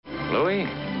we?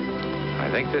 I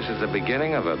think this is the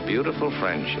beginning of a beautiful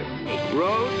friendship.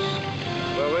 Roads?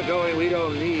 Where we're going, we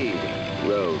don't need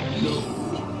roads.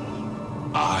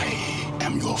 No. I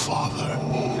am your father.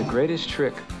 The greatest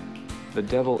trick the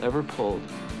devil ever pulled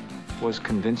was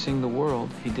convincing the world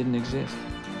he didn't exist.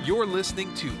 You're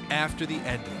listening to After the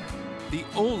Ending, the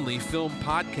only film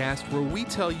podcast where we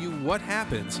tell you what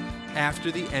happens after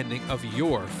the ending of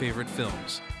your favorite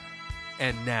films.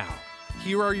 And now,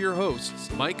 here are your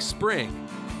hosts, Mike Spring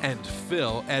and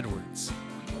Phil Edwards.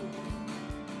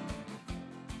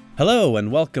 Hello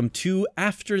and welcome to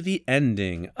After the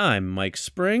Ending. I'm Mike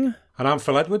Spring. And I'm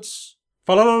Phil Edwards.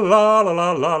 Fa la la la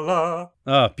la la la.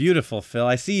 Oh, beautiful, Phil.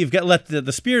 I see you've got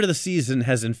the spirit of the season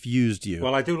has infused you.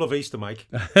 Well, I do love Easter, Mike.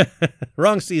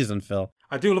 Wrong season, Phil.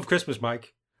 I do love Christmas,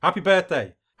 Mike. Happy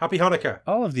birthday. Happy Hanukkah.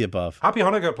 All of the above. Happy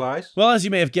Hanukkah applies. Well, as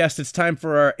you may have guessed, it's time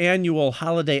for our annual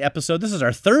holiday episode. This is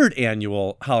our third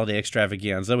annual holiday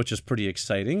extravaganza, which is pretty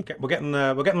exciting. We're getting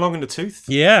long in the tooth.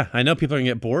 Yeah, I know people are going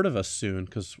to get bored of us soon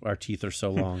because our teeth are so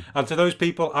long. And to those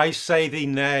people, I say thee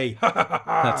nay.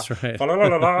 That's right. Fa la la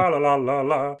la la la la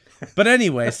la. But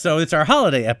anyway, so it's our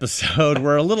holiday episode.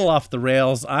 We're a little off the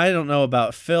rails. I don't know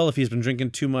about Phil if he's been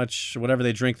drinking too much, whatever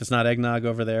they drink that's not eggnog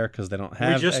over there because they don't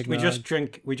have eggnog.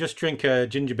 We just drink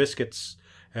ginger biscuits,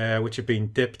 which have been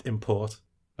dipped in port.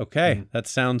 Okay, that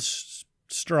sounds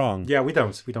strong. Yeah, we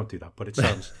don't do that, but it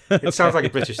sounds sounds like a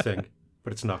British thing,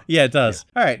 but it's not. Yeah, it does.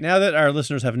 Yeah. All right, now that our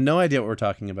listeners have no idea what we're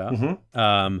talking about,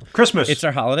 Christmas. It's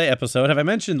our holiday episode. Have I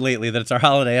mentioned lately that it's our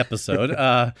holiday episode?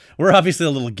 We're obviously a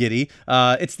little giddy.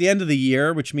 It's the end of the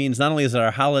year, which means not only is it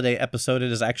our holiday episode,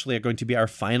 it is actually going to be our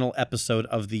final episode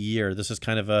of the year. This is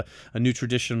kind of a new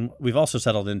tradition we've also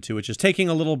settled into, which is taking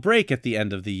a little break at the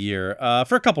end of the year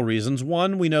for a couple reasons.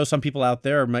 One, we know some people out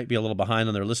there might be a little behind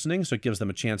on their listening, so it gives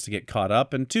them a chance to get caught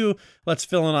up. And two, lets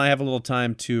Phil and I have a little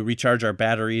time to recharge our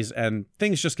batteries, and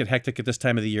things just get hectic at this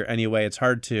time of the year anyway. It's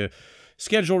hard to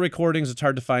schedule recordings. It's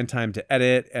hard to find time to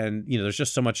edit. And, there's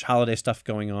just so much holiday stuff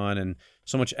going on and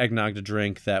so much eggnog to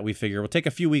drink that we figure we'll take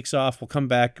a few weeks off. We'll come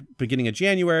back beginning of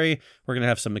January. We're going to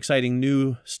have some exciting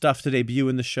new stuff to debut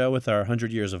in the show with our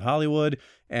 100 Years of Hollywood.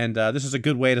 And this is a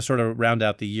good way to sort of round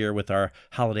out the year with our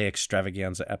holiday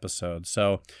extravaganza episode.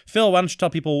 So, Phil, why don't you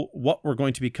tell people what we're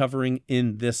going to be covering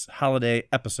in this holiday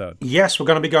episode? Yes, we're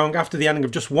going to be going after the ending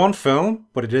of just one film,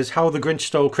 but it is How the Grinch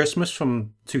Stole Christmas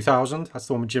from 2000. That's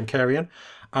the one with Jim Carrey in.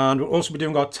 And we'll also be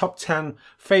doing our top 10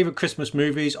 favourite Christmas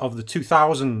movies of the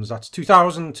 2000s. That's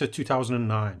 2000 to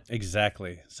 2009.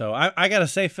 Exactly. So I got to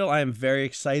say, Phil, I am very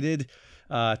excited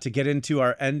to get into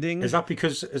our ending. Is that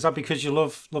because you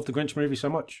love the Grinch movie so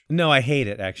much? No, I hate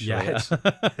it actually. Yeah,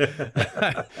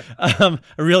 I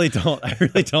really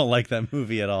don't like that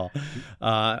movie at all.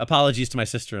 Apologies to my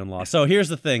sister-in-law. So here's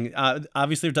the thing.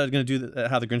 Obviously, we're going to do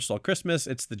How the Grinch Stole Christmas.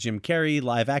 It's the Jim Carrey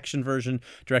live action version,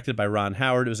 directed by Ron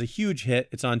Howard. It was a huge hit.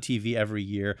 It's on TV every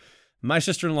year. My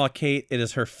sister-in-law Kate, it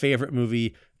is her favorite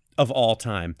movie of all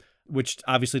time, which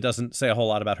obviously doesn't say a whole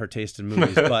lot about her taste in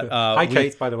movies. But hi,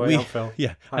 Kate, by the way. I'm Phil.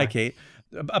 Yeah, hi, Kate.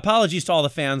 Apologies to all the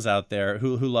fans out there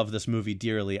who love this movie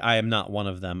dearly. I am not one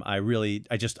of them. I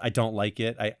don't like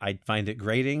it. I find it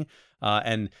grating.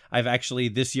 And I've actually,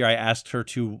 this year, I asked her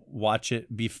to watch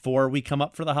it before we come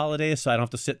up for the holidays, so I don't have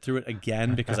to sit through it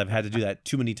again because I've had to do that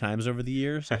too many times over the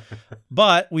years.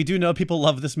 But we do know people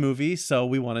love this movie, so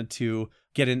we wanted to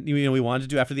get in, we wanted to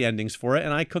do after the endings for it,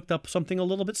 and I cooked up something a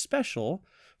little bit special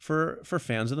for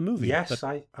fans of the movie. Yes,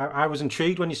 I was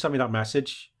intrigued when you sent me that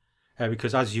message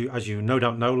because as you no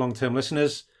doubt know, long-term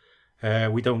listeners,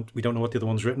 we don't know what the other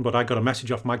one's written, but I got a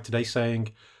message off Mike today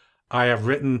saying I have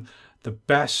written the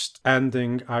best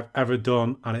ending I've ever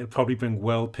done, and it'll probably bring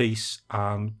world peace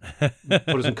and put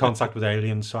us in contact with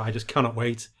aliens. So I just cannot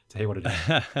wait to hear what it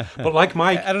is. But like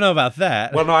Mike, I don't know about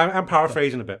that. Well, no, I'm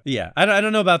paraphrasing a bit. Yeah, I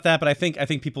don't know about that, but I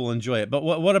think people will enjoy it. But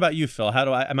what about you, Phil?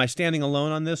 Am I standing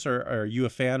alone on this, or are you a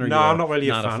fan? Or no, I'm not really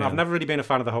a fan. I've never really been a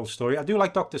fan of the whole story. I do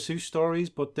like Dr. Seuss stories,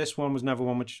 but this one was never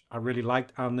one which I really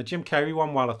liked. And the Jim Carrey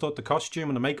one, while I thought the costume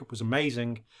and the makeup was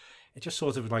amazing, it just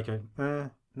sort of like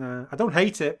nah, I don't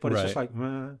hate it, but it's just like,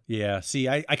 Yeah, see,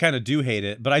 I kind of do hate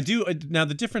it, but I do. Now,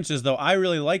 the difference is, though, I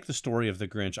really like the story of the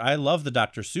Grinch. I love the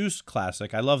Dr. Seuss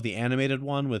classic. I love the animated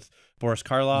one with Boris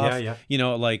Karloff. Yeah.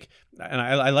 And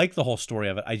I like the whole story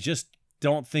of it. I just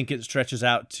don't think it stretches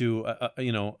out to, a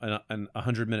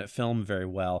 100-minute film very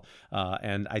well.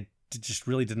 And I just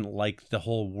really didn't like the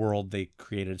whole world they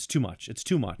created. It's too much.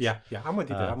 Yeah, I'm with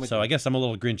you there. I guess I'm a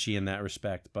little Grinchy in that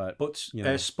respect, but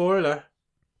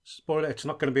spoiler, it's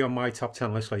not going to be on my top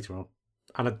 10 list later on.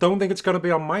 And I don't think it's going to be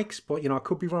on Mike's, but, I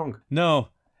could be wrong. No,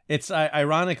 It's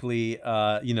ironically,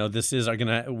 this is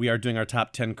we are doing our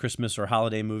top 10 Christmas or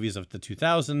holiday movies of the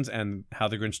 2000s, and How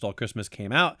the Grinch Stole Christmas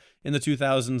came out in the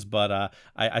 2000s. But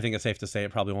I think it's safe to say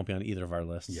it probably won't be on either of our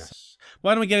lists. Yes.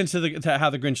 Why don't we get into to How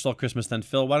the Grinch Stole Christmas then,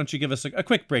 Phil? Why don't you give us a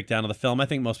quick breakdown of the film? I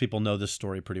think most people know this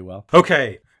story pretty well.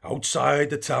 Okay. Outside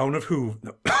the town of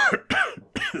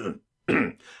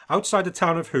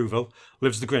Whoville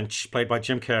lives the Grinch, played by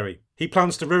Jim Carrey. He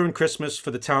plans to ruin Christmas for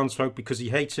the townsfolk because he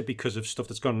hates it because of stuff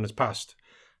that's gone in his past.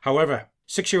 However,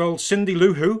 6-year-old Cindy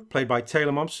Lou Who, played by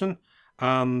Taylor Momsen,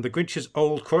 and the Grinch's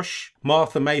old crush,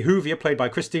 Martha May Whovier, played by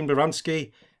Christine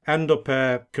Baranski, end up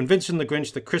convincing the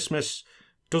Grinch that Christmas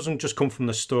doesn't just come from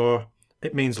the store,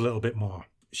 it means a little bit more.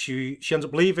 She ends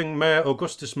up leaving Mayor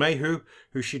Augustus Mayhew,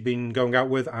 who she'd been going out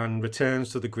with, and returns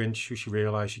to the Grinch, who she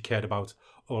realised she cared about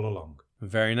all along.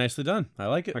 Very nicely done. I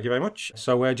like it. Thank you very much.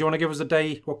 So do you want to give us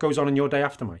what goes on in your day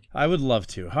after, Mike? I would love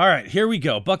to. All right, here we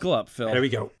go. Buckle up, Phil. Here we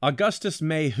go. Augustus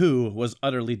Mayhew was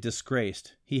utterly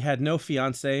disgraced. He had no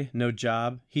fiancé, no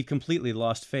job. He'd completely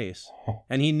lost face.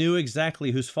 And he knew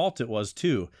exactly whose fault it was,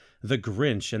 too. The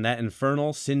Grinch and that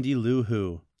infernal Cindy Lou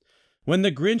Who. When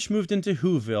the Grinch moved into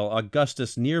Whoville,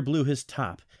 Augustus near blew his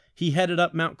top. He headed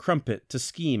up Mount Crumpet to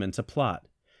scheme and to plot.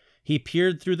 He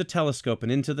peered through the telescope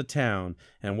and into the town,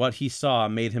 and what he saw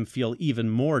made him feel even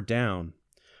more down.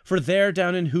 For there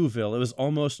down in Whoville it was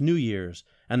almost New Year's,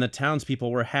 and the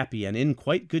townspeople were happy and in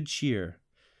quite good cheer.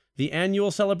 The annual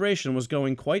celebration was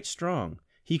going quite strong.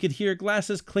 He could hear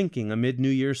glasses clinking amid New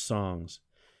Year's songs.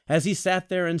 As he sat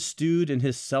there and stewed in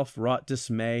his self-wrought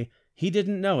dismay, he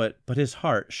didn't know it, but his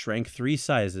heart shrank 3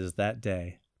 sizes that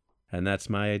day. And that's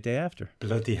my day after.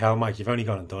 Bloody hell, Mike, you've only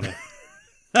gone and done it.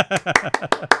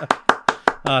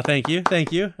 Thank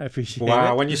you. I appreciate it.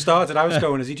 Wow, when you started, I was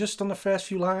going, has he just done the first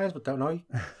few lines, but don't know?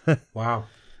 Wow.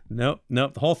 Nope,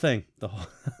 the whole thing.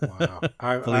 Wow.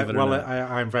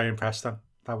 I'm very impressed then.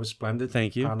 That was splendid.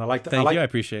 Thank you. And I like I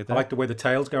appreciate that. I like the way the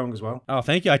tail's going as well. Oh,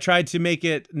 thank you. I tried to make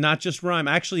it not just rhyme.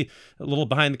 Actually, a little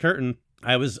behind the curtain,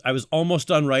 I was almost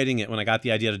done writing it when I got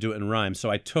the idea to do it in rhyme.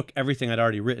 So I took everything I'd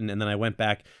already written, and then I went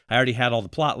back. I already had all the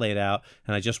plot laid out,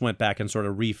 and I just went back and sort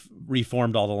of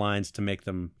reformed all the lines to make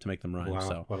them rhyme. Wow.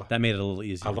 So well, that made it a little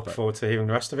easier. I look forward to hearing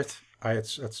the rest of it.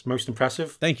 It's most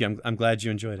impressive. Thank you. I'm glad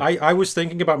you enjoyed it. I was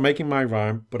thinking about making my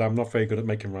rhyme, but I'm not very good at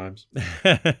making rhymes.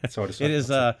 So I decided it is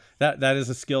that is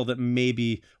a skill that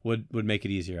maybe would make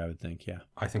it easier, I would think. Yeah.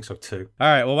 I think so too. All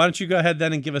right. Well, why don't you go ahead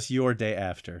then and give us your day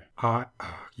after?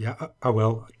 Yeah, I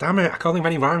will. Damn it, I can't think of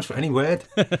any rhymes for any word.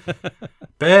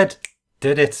 Bird.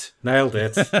 Did it. Nailed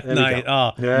it. Nice.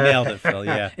 Oh, yeah. Nailed it, Phil.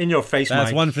 Yeah. In your face, That's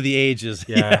Mike. one for the ages.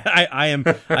 Yeah.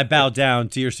 I bow down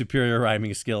to your superior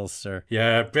rhyming skills, sir.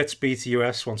 Yeah, Brits beat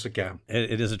US once again.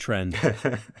 It is a trend.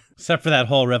 Except for that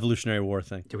whole Revolutionary War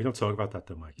thing. Yeah, we don't talk about that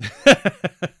though, Mike.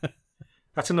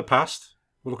 That's in the past.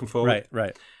 We're looking forward.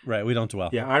 Right. We don't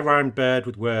dwell. Yeah, I rhymed bird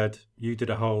with word. You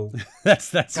did a whole.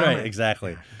 That's right.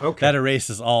 Exactly. Okay. That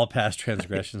erases all past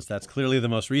transgressions. That's clearly the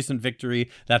most recent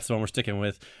victory. That's the one we're sticking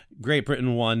with. Great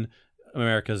Britain 1,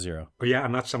 America 0. But yeah,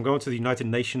 and I'm going to the United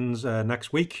Nations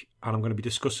next week, and I'm going to be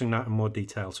discussing that in more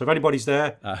detail. So if anybody's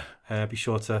there, be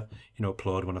sure to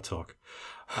applaud when I talk.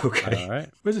 Okay. All right.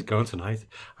 Where's it going tonight?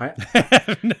 I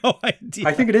have no idea.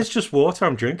 I think it is just water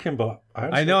I'm drinking, but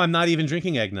I know I'm not even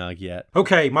drinking eggnog yet.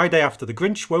 Okay, my day after. The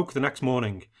Grinch woke the next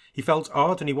morning. He felt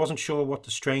odd and he wasn't sure what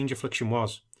the strange affliction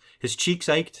was. His cheeks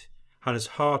ached and his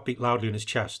heart beat loudly in his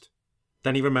chest.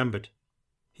 Then he remembered.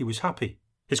 He was happy.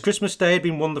 His Christmas day had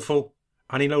been wonderful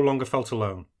and he no longer felt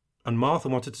alone. And Martha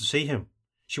wanted to see him.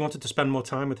 She wanted to spend more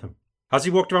time with him. As he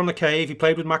walked around the cave, he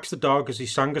played with Max the dog as he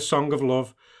sang a song of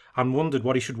love and wondered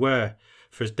what he should wear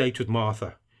for his date with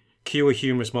Martha. Cue a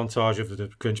humorous montage of the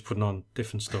Grinch putting on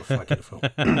different stuff like in the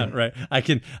film. Right. I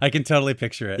can totally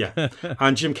picture it. Yeah.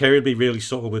 And Jim Carrey would be really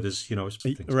subtle with his, his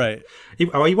things. Right. He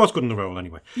was good in the role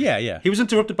anyway. Yeah. He was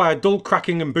interrupted by a dull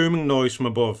cracking and booming noise from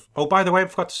above. Oh, by the way, I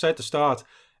forgot to say at the start,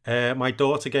 my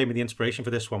daughter gave me the inspiration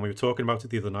for this one. We were talking about it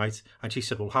the other night, and she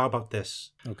said, well, how about this?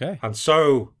 Okay. And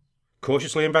so,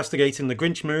 cautiously investigating, the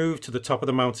Grinch moved to the top of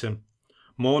the mountain.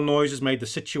 More noises made the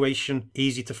situation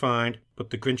easy to find, but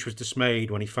the Grinch was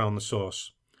dismayed when he found the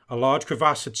source. A large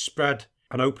crevasse had spread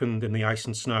and opened in the ice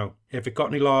and snow. If it got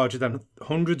any larger, then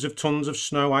hundreds of tons of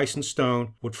snow, ice and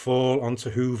stone would fall onto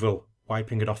Whoville,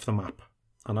 wiping it off the map.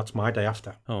 And that's my day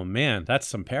after. Oh, man, that's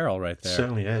some peril right there. It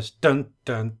certainly is. Dun,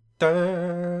 dun,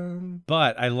 dun.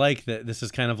 But I like that this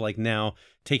is kind of like now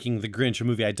taking The Grinch, a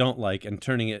movie I don't like, and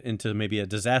turning it into maybe a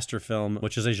disaster film,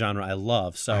 which is a genre I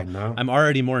love. So I'm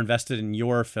already more invested in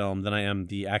your film than I am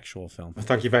the actual film.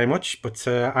 Thank you very much. But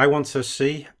I want to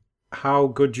see how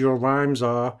good your rhymes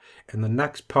are in the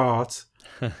next part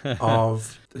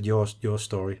of your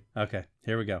story. Okay,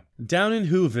 here we go. Down in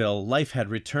Whoville, life had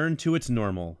returned to its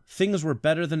normal. Things were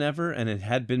better than ever, and it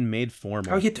had been made formal.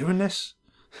 How are you doing this?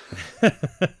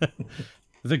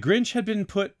 The Grinch had been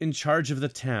put in charge of the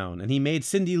town, and he made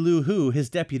Cindy Lou Who his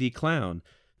deputy clown.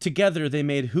 Together they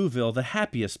made Whoville the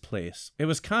happiest place. It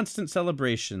was constant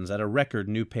celebrations at a record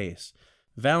new pace.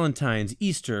 Valentine's,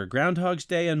 Easter, Groundhog's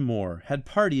Day, and more had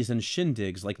parties and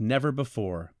shindigs like never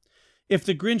before. If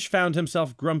the Grinch found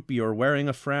himself grumpy or wearing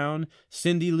a frown,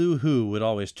 Cindy Lou Who would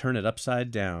always turn it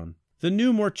upside down. The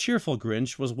new, more cheerful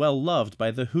Grinch was well loved by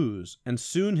the Whos, and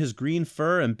soon his green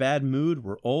fur and bad mood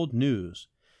were old news.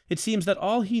 It seems that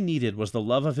all he needed was the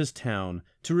love of his town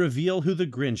to reveal who the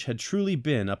Grinch had truly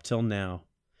been up till now.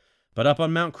 But up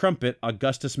on Mount Crumpet,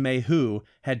 Augustus May Who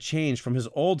had changed from his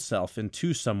old self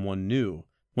into someone new.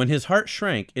 When his heart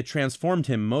shrank, it transformed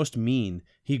him most mean.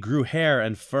 He grew hair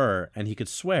and fur, and he could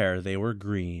swear they were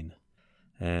green.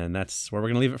 And that's where we're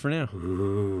going to leave it for now.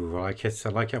 Ooh, I like it. I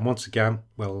like it. And once again,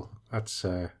 well, that's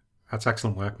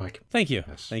excellent work, Mike. Thank you.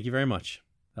 Yes. Thank you very much.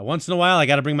 Now, once in a while, I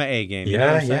got to bring my A game. You know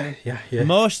what I'm saying? Yeah.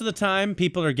 Most of the time,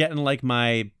 people are getting like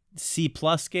my C+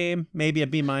 game, maybe a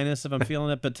B- if I'm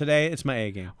feeling it. But today, it's my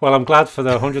A game. Well, I'm glad for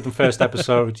the 101st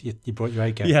episode you brought your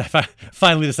A game. Yeah, I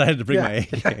finally decided to bring my A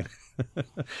game.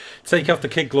 Take off the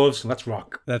kid gloves and let's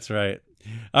rock. That's right.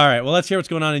 All right, well, let's hear what's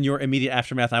going on in your immediate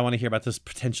aftermath. I want to hear about this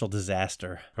potential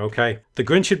disaster. Okay. The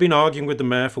Grinch had been arguing with the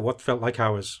mayor for what felt like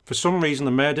hours. For some reason,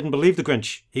 the mayor didn't believe the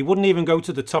Grinch. He wouldn't even go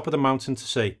to the top of the mountain to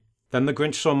see. Then the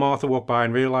Grinch saw Martha walk by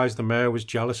and realised the mayor was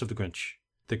jealous of the Grinch.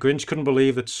 The Grinch couldn't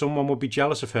believe that someone would be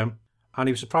jealous of him, and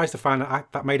he was surprised to find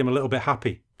that made him a little bit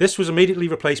happy. This was immediately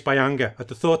replaced by anger at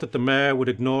the thought that the mayor would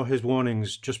ignore his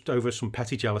warnings just over some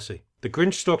petty jealousy. The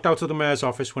Grinch stalked out of the mayor's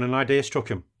office when an idea struck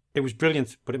him. It was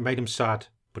brilliant, but it made him sad.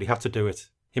 But he had to do it.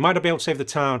 He might not be able to save the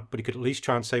town, but he could at least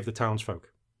try and save the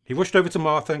townsfolk. He rushed over to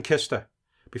Martha and kissed her.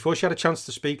 Before she had a chance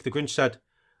to speak, the Grinch said,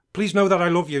 "Please know that I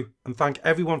love you, and thank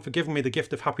everyone for giving me the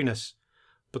gift of happiness.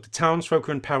 But the townsfolk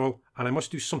are in peril, and I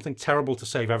must do something terrible to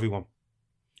save everyone."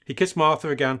 He kissed Martha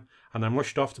again, and then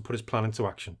rushed off to put his plan into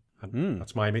action. And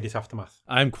that's my immediate aftermath.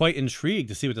 I'm quite intrigued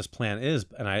to see what this plan is,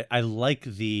 and I like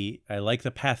the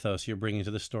pathos you're bringing to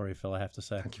the story, Phil, I have to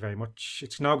say. Thank you very much.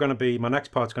 It's now going to be, my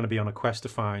next part's going to be on a quest to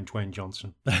find Dwayne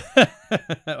Johnson.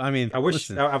 I mean, I wish,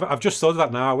 listen, I've just thought of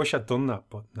that now. I wish I'd done that,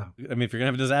 but no. I mean, if you're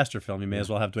going to have a disaster film, you may as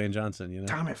well have Dwayne Johnson, you know?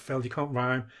 Damn it, Phil, you can't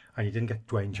rhyme, and you didn't get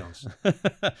Dwayne Johnson.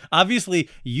 Obviously,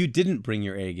 you didn't bring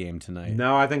your A game tonight.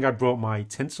 No, I think I brought my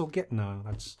tinsel git. No,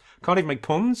 can't even make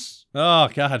puns. Oh,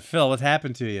 God, Phil, what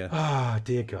happened to you? Ah,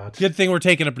 dear God. Good thing we're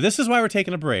taking this is why we're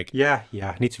taking a break. Yeah,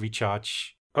 I need to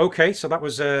recharge. Okay, so that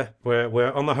was,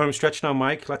 we're on the home stretch now,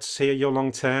 Mike. Let's hear your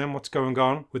long term. What's going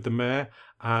on with the mayor?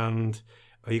 And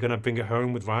are you going to bring it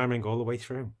home with rhyming all the way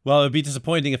through? Well, it would be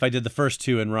disappointing if I did the first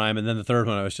two in rhyme, and then the third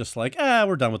one I was just like,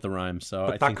 we're done with the rhyme. So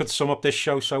but that could sum up this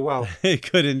show so well. It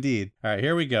could indeed. All right,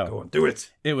 here we go. Go on, do it.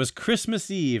 It was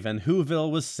Christmas Eve, and Whoville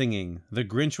was singing. The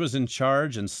Grinch was in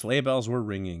charge, and sleigh bells were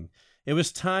ringing. It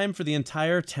was time for the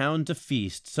entire town to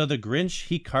feast, so the Grinch,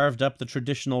 he carved up the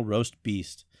traditional roast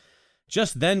beast.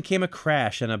 Just then came a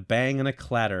crash and a bang and a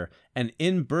clatter, and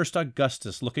in burst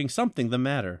Augustus, looking something the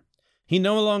matter. He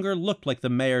no longer looked like the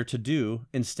mayor to do.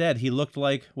 Instead, he looked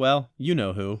like, well, you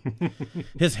know who.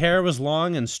 His hair was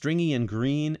long and stringy and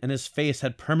green, and his face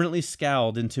had permanently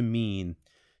scowled into mean.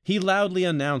 He loudly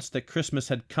announced that Christmas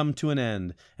had come to an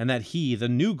end, and that he, the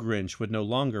new Grinch, would no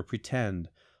longer pretend.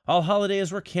 All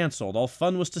holidays were cancelled, all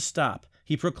fun was to stop,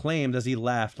 he proclaimed as he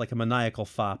laughed like a maniacal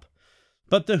fop.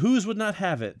 But the Whos would not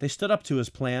have it. They stood up to his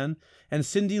plan, and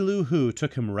Cindy Lou Who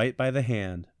took him right by the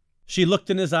hand. She looked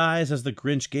in his eyes as the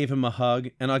Grinch gave him a hug,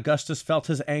 and Augustus felt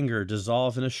his anger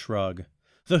dissolve in a shrug.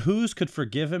 The Whos could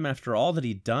forgive him after all that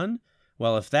he'd done?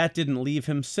 Well, if that didn't leave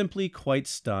him simply quite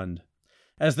stunned.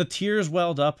 As the tears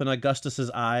welled up in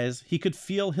Augustus's eyes, he could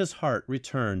feel his heart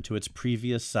return to its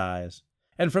previous size.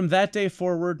 And from that day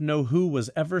forward, no Who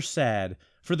was ever sad,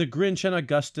 for the Grinch and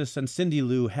Augustus and Cindy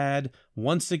Lou had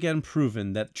once again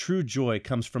proven that true joy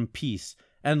comes from peace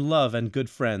and love and good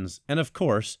friends, and of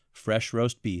course, fresh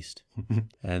roast beast.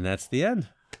 And that's the end.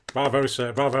 Bravo,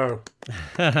 sir, bravo.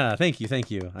 Thank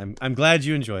you. I'm glad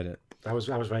you enjoyed it. That was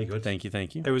very good. Thank you.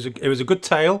 It was a good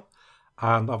tale,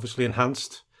 and obviously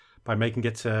enhanced by making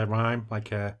it rhyme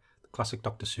like classic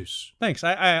Dr. Seuss. Thanks.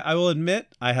 I will admit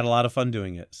I had a lot of fun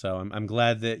doing it, so I'm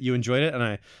glad that you enjoyed it,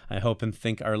 and I hope and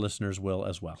think our listeners will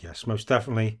as well. Yes, most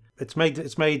definitely. It's made me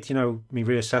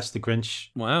reassess the Grinch.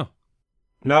 Wow.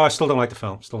 No, I still don't like the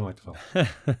film. Still don't like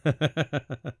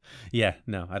the film. Yeah,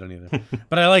 no, I don't either.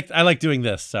 But I like doing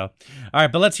this. So, all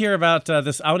right, but let's hear about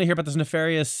this. I want to hear about this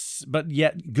nefarious but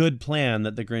yet good plan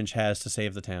that the Grinch has to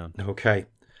save the town. Okay.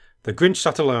 The Grinch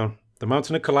sat alone. The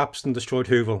mountain had collapsed and destroyed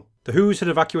Whoville. The Who's had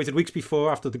evacuated weeks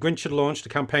before after the Grinch had launched a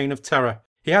campaign of terror.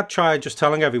 He had tried just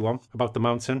telling everyone about the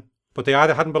mountain, but they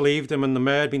either hadn't believed him and the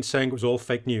mayor had been saying it was all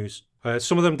fake news.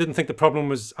 Some of them didn't think the problem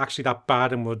was actually that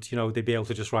bad and would, they'd be able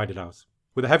to just ride it out.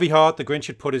 With a heavy heart, the Grinch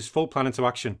had put his full plan into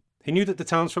action. He knew that the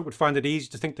townsfolk would find it easy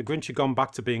to think the Grinch had gone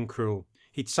back to being cruel.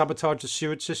 He'd sabotaged the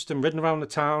sewage system, ridden around the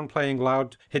town, playing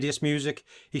loud, hideous music.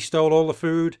 He stole all the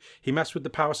food. He messed with the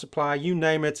power supply. You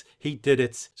name it, he did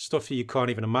it. Stuff that you can't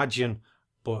even imagine.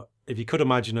 But if you could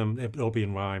imagine them, it'd all be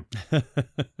in rhyme.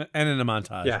 And in a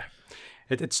montage. Yeah.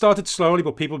 It started slowly,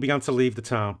 but people began to leave the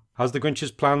town. As the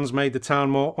Grinch's plans made the town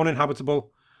more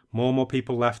uninhabitable, more and more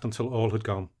people left until all had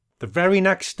gone. The very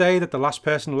next day that the last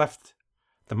person left,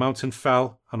 the mountain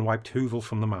fell and wiped Whoville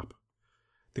from the map.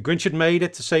 The Grinch had made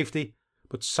it to safety,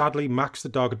 but sadly Max the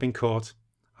dog had been caught,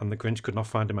 and the Grinch could not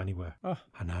find him anywhere. Oh.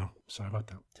 I know, sorry about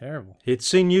that. Terrible. He had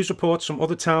seen news reports from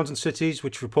other towns and cities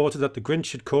which reported that the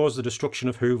Grinch had caused the destruction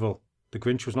of Whoville. The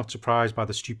Grinch was not surprised by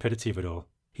the stupidity of it all.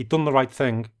 He'd done the right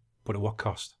thing, but at what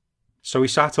cost? So he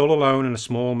sat all alone in a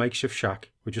small makeshift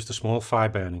shack with just a small fire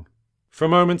burning. For a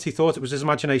moment he thought it was his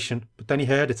imagination, but then he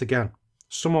heard it again.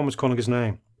 Someone was calling his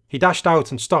name. He dashed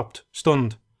out and stopped,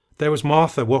 stunned. There was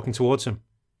Martha walking towards him.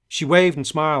 She waved and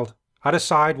smiled. At her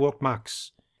side walked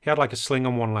Max. He had like a sling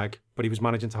on one leg, but he was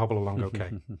managing to hobble along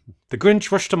okay. The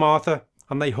Grinch rushed to Martha,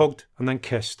 and they hugged and then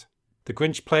kissed. The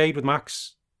Grinch played with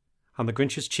Max, and the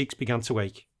Grinch's cheeks began to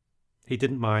ache. He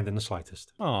didn't mind in the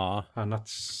slightest. Aw. And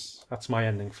that's my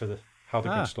ending for how the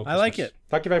Grinch stole I like Christmas. it.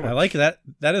 Thank you very much. I like that.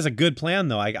 That is a good plan,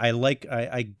 though.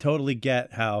 I totally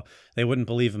get how they wouldn't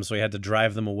believe him, so he had to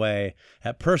drive them away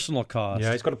at personal cost.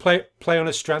 Yeah, he's got to play on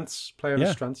his strengths.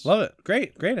 His strengths. Love it.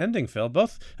 Great ending, Phil.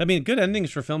 Both. I mean, good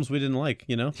endings for films we didn't like.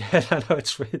 Yeah, I know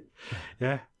it's weird.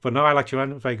 Yeah, but no, I liked your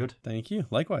ending. Very good. Thank you.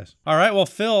 Likewise. All right. Well,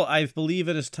 Phil, I believe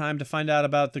it is time to find out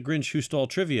about the Grinch Who Stole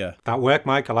Trivia. That worked,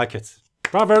 Mike. I like it.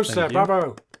 Bravo, sir. you.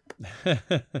 Bravo.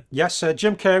 Yes,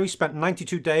 Jim Carrey spent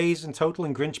 92 days in total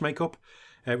in Grinch makeup.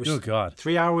 It was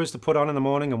 3 hours to put on in the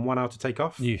morning and 1 hour to take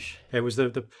off. Yeesh. It was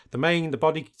the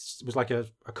body was like a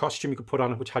costume you could put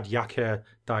on which had yak hair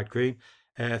dyed green.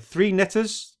 3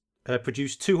 knitters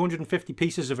produced 250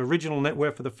 pieces of original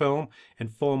knitwear for the film in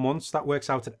 4 months. That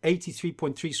works out at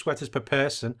 83.3 sweaters per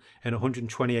person in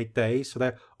 128 days. So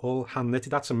they're all hand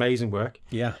knitted. That's amazing work.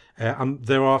 Yeah. And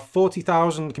there are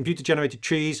 40,000 computer generated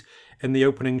trees in the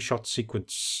opening shot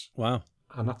sequence. Wow.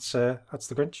 And that's the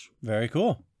Grinch. Very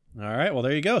cool. All right. Well,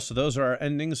 there you go. So those are our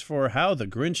endings for How the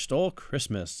Grinch Stole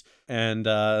Christmas. And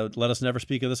let us never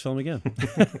speak of this film again.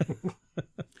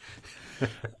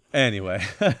 Anyway.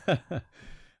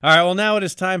 All right, well, now it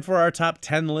is time for our top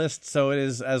 10 list. So it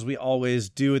is, as we always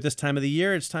do at this time of the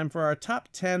year, it's time for our top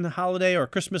 10 holiday or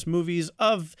Christmas movies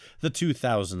of the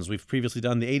 2000s. We've previously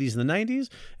done the 80s and the 90s,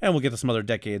 and we'll get to some other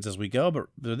decades as we go. But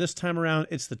this time around,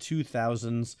 it's the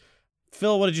 2000s.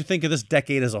 Phil, what did you think of this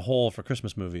decade as a whole for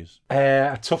Christmas movies?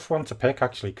 A tough one to pick,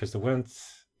 actually, because there weren't...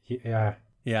 Yeah.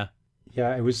 Yeah,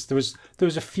 there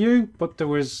was a few, but it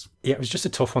was just a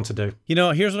tough one to do.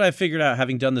 Here's what I figured out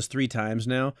having done this 3 times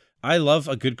now. I love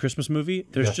a good Christmas movie.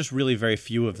 There's just really very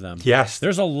few of them. Yes.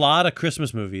 There's a lot of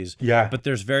Christmas movies. Yeah. But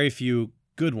there's very few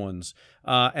good ones.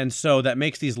 And so that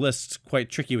makes these lists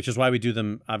quite tricky, which is why we do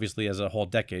them obviously as a whole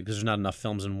decade, because there's not enough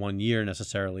films in 1 year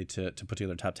necessarily to put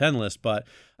together a top 10 list. But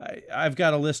I've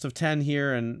got a list of 10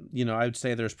 here, and I would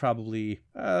say there's probably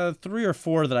 3 or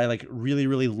 4 that I like really,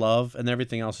 really love, and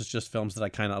everything else is just films that I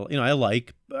kind of I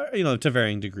like, to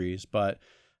varying degrees. But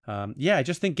I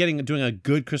just think doing a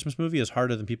good Christmas movie is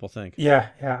harder than people think. Yeah,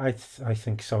 I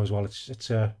think so as well. It's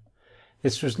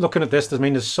just looking at this.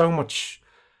 There's so much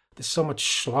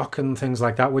schlock and things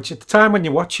like that, which at the time when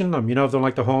you're watching them, they're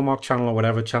like the Hallmark channel or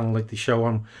whatever channel like they show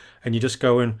on, and you're just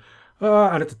going, oh,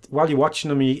 and while you're watching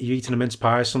them, you're eating a mince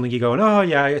pie or something, you're going, oh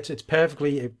yeah, it's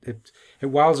perfectly, it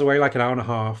whiles away like an hour and a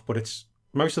half, but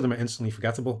most of them are instantly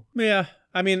forgettable. Yeah.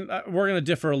 I mean, we're going to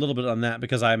differ a little bit on that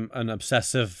because I'm an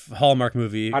obsessive Hallmark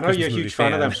movie. I know Christmas you're a movie huge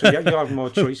fan of them, so you have more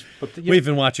choice. But we've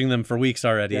been watching them for weeks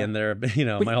already, and they're,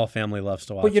 my whole family loves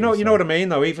to watch. But you know them, what I mean,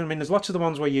 though. There's lots of the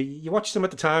ones where you watch them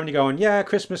at the time and you're going, yeah,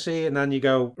 Christmassy, and then you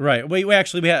go, right. We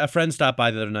had a friend stop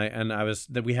by the other night, and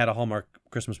we had a Hallmark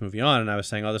Christmas movie on, and I was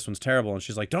saying, oh, this one's terrible, and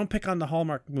she's like, don't pick on the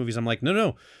Hallmark movies. I'm like,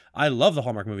 no, I love the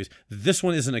Hallmark movies. This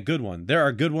one isn't a good one. There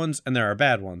are good ones and there are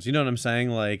bad ones. You know what I'm saying?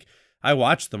 Like, I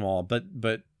watched them all, but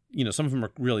some of them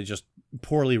are really just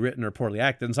poorly written or poorly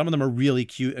acted, and some of them are really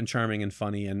cute and charming and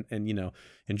funny and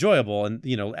enjoyable. And,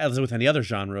 as with any other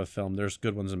genre of film, there's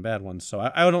good ones and bad ones. So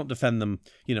I don't defend them,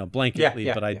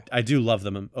 blanketly, but I do love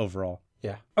them overall.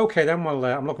 Yeah. Okay, then. Well,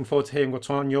 I'm looking forward to hearing what's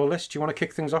on your list. Do you want to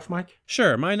kick things off, Mike?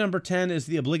 Sure. My number 10 is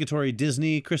the obligatory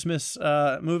Disney Christmas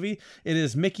movie. It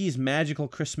is Mickey's Magical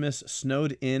Christmas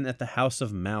Snowed In at the House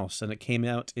of Mouse, and it came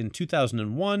out in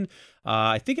 2001.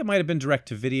 I think it might have been direct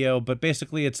to video, but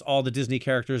basically it's all the Disney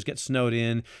characters get snowed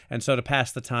in, and so to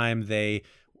pass the time, they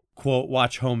quote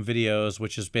watch home videos,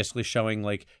 which is basically showing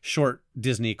like short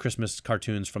Disney Christmas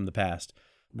cartoons from the past.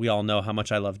 We all know how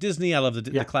much I love Disney. I love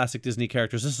the classic Disney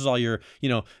characters. This is all your,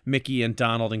 Mickey and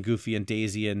Donald and Goofy and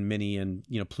Daisy and Minnie and,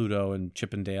 Pluto and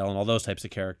Chip and Dale and all those types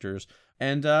of characters.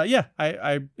 And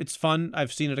it's fun.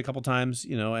 I've seen it a couple times,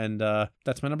 and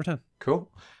that's my number 10.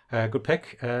 Cool. Good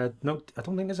pick. No, I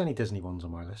don't think there's any Disney ones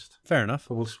on my list. Fair enough.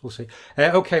 But we'll see.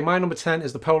 Okay, my number 10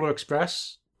 is The Polar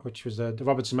Express, which was the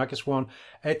Robert Zemeckis one.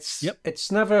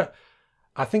 It's never...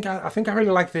 I think I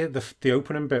really like the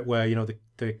opening bit where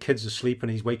the kid's asleep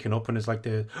and he's waking up and it's like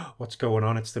what's going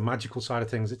on. It's the magical side of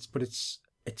things. It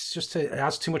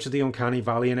has too much of the uncanny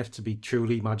valley in it to be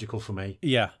truly magical for me.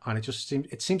 Yeah, and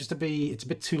it seems to be it's a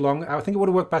bit too long. I think it would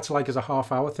have worked better like as a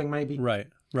half-hour thing maybe. Right.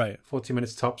 40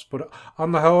 minutes tops. But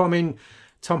on the whole, I mean,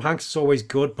 Tom Hanks is always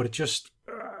good, but it just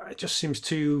seems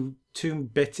too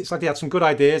bit. It's like they had some good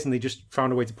ideas and they just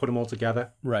found a way to put them all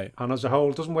together. Right. And as a whole,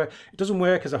 it doesn't work. It doesn't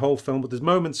work as a whole film, but there's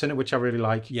moments in it which I really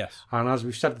like. Yes. And as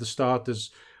we've said at the start,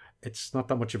 it's not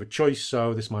that much of a choice,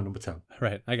 so this is my number 10.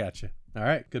 Right. I got you. All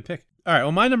right. Good pick. All right.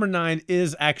 Well, my number 9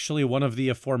 is actually one of the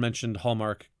aforementioned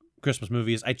Hallmark Christmas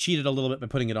movies. I cheated a little bit by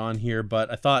putting it on here,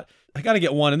 but I thought I got to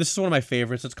get one, and this is one of my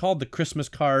favorites. It's called The Christmas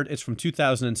Card. It's from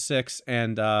 2006,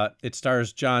 and it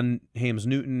stars John Hames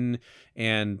Newton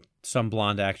and some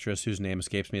blonde actress whose name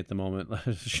escapes me at the moment.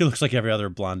 She looks like every other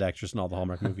blonde actress in all the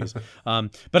Hallmark movies.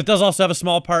 But it does also have a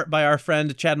small part by our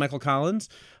friend Chad Michael Collins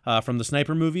from the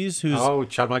Sniper movies.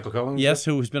 Chad Michael Collins? Yes,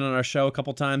 who's been on our show a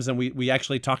couple times, and we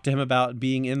actually talked to him about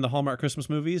being in the Hallmark Christmas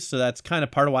movies, so that's kind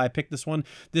of part of why I picked this one.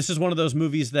 This is one of those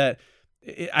movies that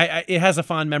it has a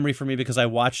fond memory for me because I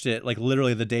watched it like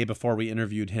literally the day before we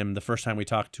interviewed him, the first time we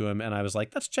talked to him, and I was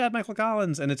like, that's Chad Michael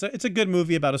Collins, and it's a good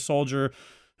movie about a soldier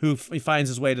who he finds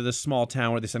his way to this small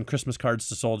town where they send Christmas cards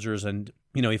to soldiers, and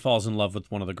he falls in love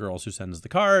with one of the girls who sends the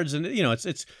cards, and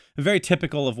it's very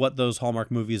typical of what those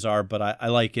Hallmark movies are, but I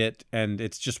like it, and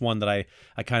it's just one that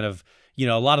I kind of a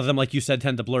lot of them, like you said,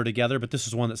 tend to blur together, but this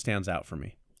is one that stands out for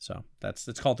me. So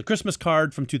it's called The Christmas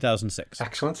Card from 2006.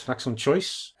 Excellent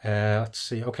choice. Let's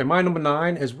see. Okay, my number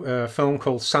 9 is a film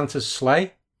called Santa's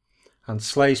Sleigh, and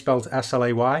Sleigh spelled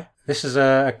S-L-A-Y. This is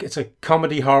it's a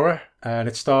comedy horror, and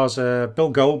it stars Bill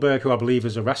Goldberg, who I believe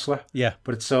is a wrestler. Yeah.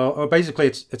 But it's basically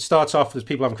it starts off as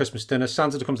people having Christmas dinner.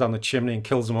 Santa comes down the chimney and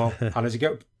kills them all, and as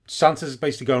Santa's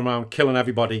basically going around killing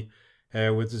everybody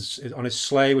on his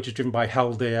sleigh, which is driven by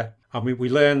hell deer. And we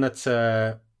learn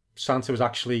that Santa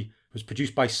was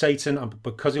produced by Satan, and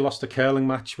because he lost a curling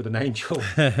match with an angel,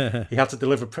 he had to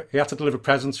deliver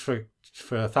presents for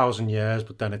 1,000 years.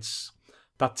 But then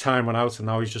that time ran out, and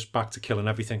now he's just back to killing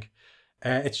everything.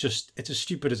 It's as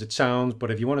stupid as it sounds, but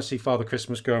if you want to see Father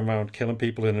Christmas going around killing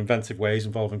people in inventive ways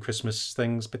involving Christmas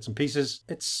things, bits and pieces,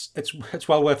 it's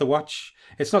well worth a watch.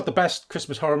 It's not the best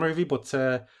Christmas horror movie, but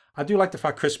I do like the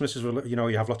fact Christmas is, you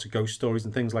have lots of ghost stories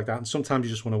and things like that, and sometimes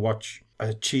you just want to watch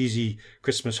a cheesy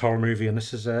Christmas horror movie, and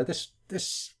this is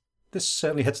this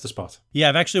certainly hits the spot. Yeah,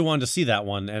 I've actually wanted to see that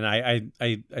one, and I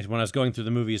when I was going through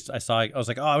the movies, I was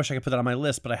like, oh, I wish I could put that on my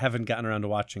list, but I haven't gotten around to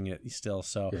watching it still.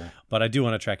 So, yeah. But I do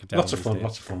want to track it down. Lots of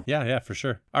fun. Yeah, for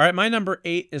sure. All right, my number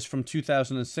 8 is from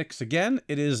 2006. Again,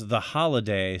 it is The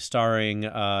Holiday, starring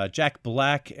Jack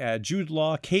Black, Jude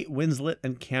Law, Kate Winslet,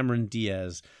 and Cameron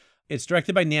Diaz. It's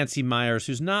directed by Nancy Meyers,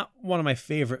 who's not one of my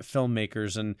favorite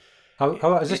filmmakers, and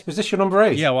is this your number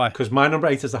 8? Yeah, why? Because my number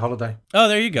 8 is The Holiday. Oh,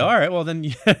 there you go. All right, well then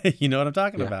you know what I'm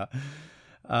talking about.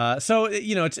 So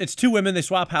it's two women. They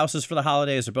swap houses for the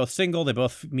holidays. They're both single. They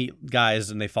both meet guys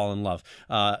and they fall in love.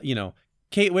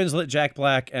 Kate Winslet, Jack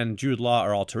Black, and Jude Law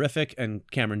are all terrific, and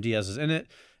Cameron Diaz is in it.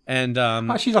 And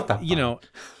she's not that bad.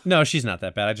 No, she's not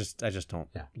that bad. I just don't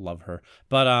love her.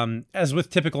 But as with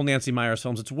typical Nancy Meyers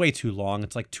films, it's way too long.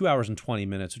 It's like 2 hours and 20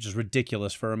 minutes, which is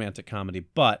ridiculous for a romantic comedy.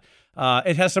 But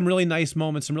it has some really nice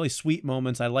moments, some really sweet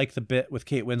moments. I like the bit with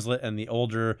Kate Winslet and the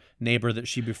older neighbor that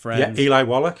she befriends. Yeah, Eli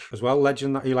Wallach as well.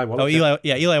 Legend that Eli Wallach. Oh,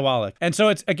 Eli Wallach. And so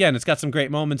it's got some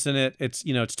great moments in it. It's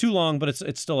too long, but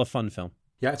it's still a fun film.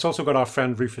 Yeah, it's also got our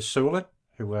friend Rufus Sewell,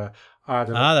 who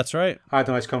That's right. I had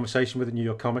a nice conversation with at New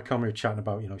York Comic Con. We were chatting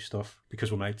about stuff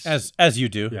because we're mates. As you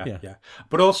do. Yeah.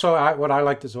 But also, what I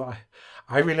liked as well,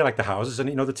 I really like the houses, and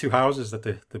the two houses that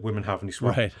the women have in the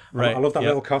swamp. Right. I love that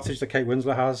little cottage that Kate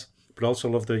Winslet has, but also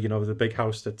love the big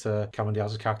house that Cameron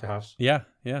Diaz's character has. Yeah.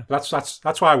 That's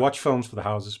why I watch films for the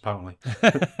houses, apparently.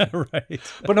 Right.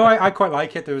 But no, I quite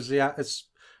like it. It's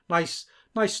nice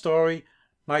story.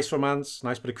 Nice romance,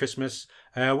 nice bit of Christmas.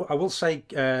 I will say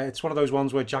it's one of those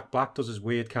ones where Jack Black does his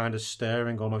weird kind of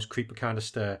staring, almost creeper kind of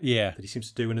stare that he seems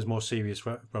to do in his more serious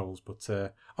roles. But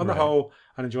on the whole,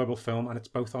 an enjoyable film, and it's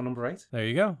both on number 8. There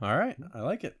you go. All right. I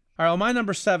like it. All right, well, my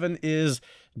number 7 is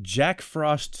Jack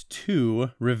Frost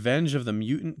 2, Revenge of the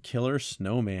Mutant Killer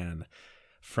Snowman.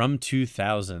 From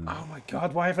 2000. Oh my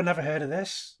God! Why have I never heard of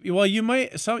this? Well, you may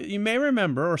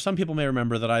remember, or some people may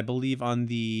remember, that I believe on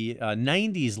the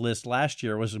 90s list last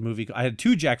year was a movie. I had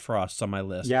 2 Jack Frosts on my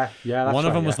list. Yeah. That's one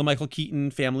of them was the Michael Keaton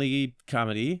family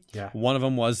comedy. Yeah. One of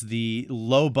them was the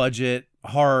low budget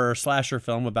horror slasher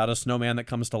film about a snowman that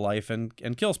comes to life and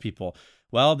kills people.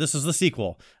 Well, this is the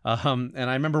sequel, and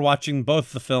I remember watching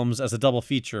both the films as a double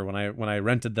feature when I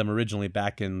rented them originally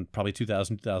back in probably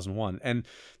 2000, 2001. And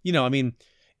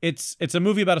it's a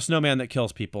movie about a snowman that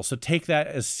kills people, so take that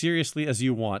as seriously as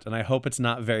you want, and I hope it's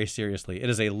not very seriously. It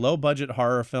is a low-budget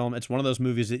horror film. It's one of those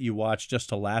movies that you watch just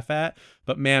to laugh at,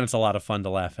 but man, it's a lot of fun to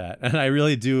laugh at, and I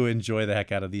really do enjoy the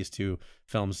heck out of these 2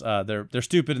 films. They're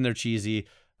stupid and they're cheesy,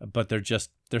 but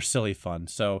they're silly fun.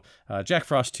 So Jack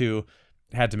Frost 2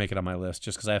 had to make it on my list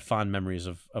just because I have fond memories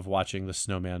of watching the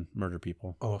snowman murder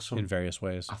people in various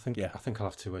ways. I think I'll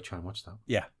have to try and watch that.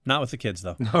 Yeah, not with the kids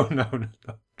though. No,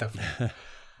 definitely.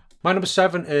 My number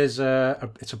 7 is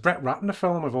it's a Brett Ratner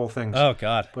film of all things. Oh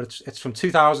God! But it's from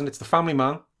 2000. It's The Family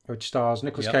Man, which stars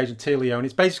Nicolas Cage and Tia Leone.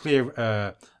 It's basically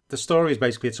the story is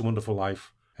basically It's a Wonderful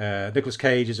Life. Nicolas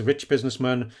Cage is a rich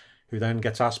businessman who then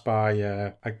gets asked by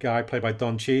a guy played by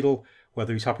Don Cheadle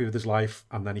whether he's happy with his life,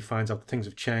 and then he finds out that things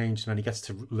have changed, and then he gets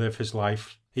to live his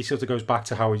life. He sort of goes back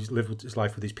to how he lived his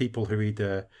life with these people who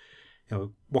he'd,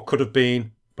 what could have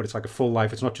been, but it's like a full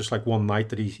life. It's not just like one night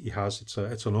that he has. It's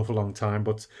an awful long time.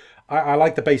 But I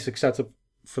like the basic setup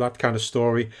for that kind of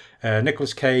story.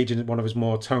 Nicolas Cage in one of his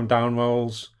more toned down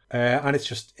roles, and it's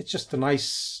just a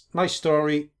nice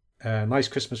story, nice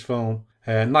Christmas film.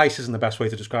 Nice isn't the best way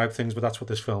to describe things, but that's what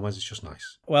this film is. It's just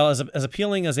nice. Well, as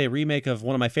appealing as a remake of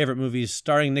one of my favorite movies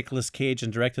starring Nicolas Cage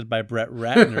and directed by Brett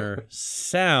Ratner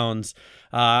sounds,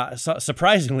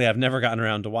 surprisingly, I've never gotten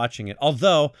around to watching it.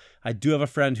 Although I do have a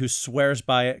friend who swears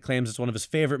by it, claims it's one of his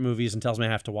favorite movies, and tells me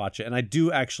I have to watch it. And I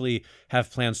do actually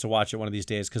have plans to watch it one of these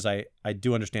days because I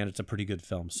do understand it's a pretty good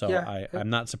film. So yeah,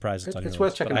 I'm not surprised it's on your list,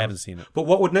 worth checking but out. I haven't seen it. But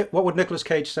what would Nicolas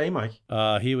Cage say, Mike?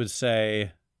 He would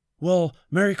say, well,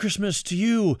 Merry Christmas to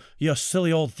you, you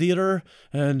silly old theater,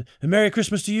 and Merry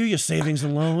Christmas to you, you savings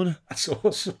and loan. That's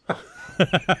awesome.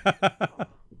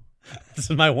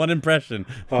 This is my one impression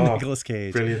of Nicolas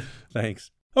Cage. Brilliant. Thanks.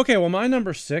 Okay, well, my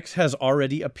number 6 has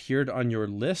already appeared on your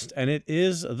list, and it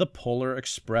is The Polar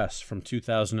Express from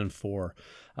 2004.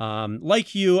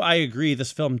 Like you, I agree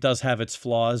this film does have its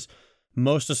flaws.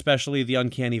 Most especially the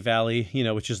uncanny valley,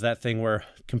 which is that thing where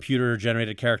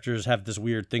computer-generated characters have this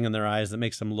weird thing in their eyes that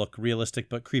makes them look realistic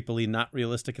but creepily not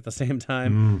realistic at the same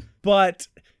time. But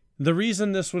the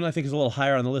reason this one I think is a little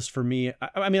higher on the list for me,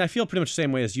 I mean, I feel pretty much the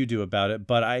same way as you do about it,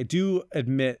 but I do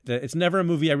admit that it's never a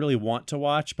movie I really want to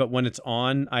watch, but when it's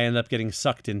on, I end up getting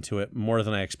sucked into it more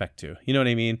than I expect to. You know what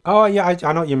I mean? Oh, yeah,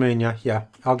 I know what you mean, yeah.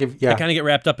 I kind of get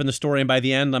wrapped up in the story, and by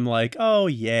the end, I'm like, oh,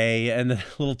 yay, and a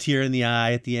little tear in the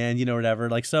eye at the end,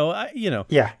 whatever. Like, so,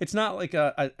 yeah. It's not like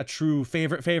a true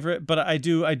favorite, but I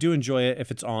do enjoy it if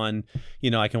it's on.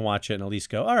 I can watch it and at least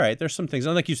go, all right, there's some things.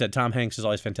 And like you said, Tom Hanks is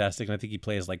always fantastic, and I think he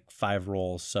plays like 5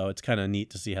 roles, so it's kind of neat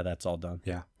to see how that's all done.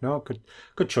 Yeah, no,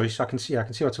 good choice. I can see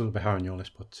what's a little bit higher on your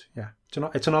list, but yeah,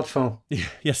 it's an odd film.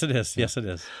 Yes, it is. Yes, it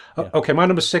is. Yeah. Okay, my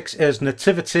number 6 is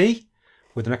Nativity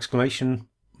with an exclamation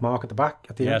mark at the back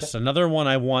at the end. Yes, another one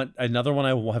I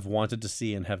have wanted to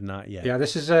see and have not yet. Yeah,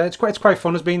 this is it's quite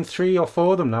fun. There's been 3 or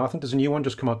 4 of them now. I think there's a new one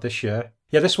just come out this year.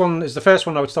 Yeah, this one is the first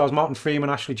one now. It stars Martin Freeman,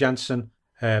 Ashley Jensen,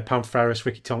 Pam Ferris,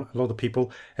 Ricky Tom, a lot of people.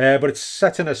 But it's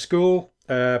set in a school.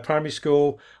 Primary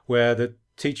school where the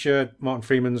teacher Martin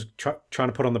Freeman's trying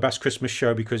to put on the best Christmas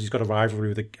show because he's got a rivalry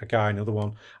with a guy, another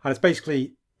one, and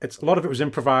it's a lot of it was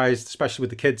improvised, especially with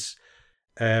the kids.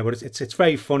 But it's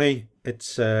very funny.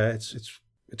 It's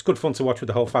good fun to watch with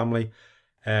the whole family.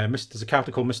 There's a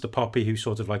character called Mr. Poppy who's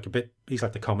sort of like he's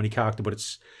like the comedy character, but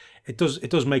it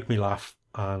does make me laugh,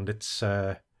 and it's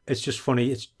just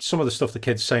funny. It's some of the stuff the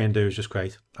kids say and do is just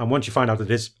great, and once you find out that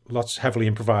it is lots heavily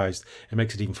improvised, it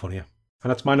makes it even funnier. And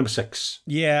that's my number 6.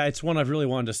 Yeah, it's one I've really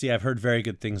wanted to see. I've heard very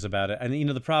good things about it. And,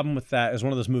 the problem with that is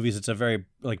one of those movies, it's a very,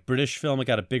 British film. It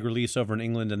got a big release over in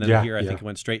England, and then here I think it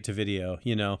went straight to video,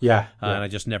 Yeah. And I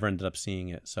just never ended up seeing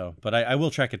it. So, but I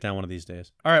will track it down one of these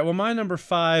days. All right, well, my number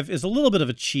 5 is a little bit of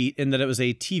a cheat in that it was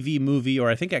a TV movie, or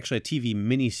I think actually a TV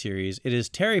miniseries. It is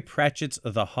Terry Pratchett's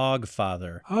The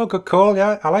Hogfather. Oh, good call.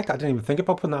 Yeah, I like that. I didn't even think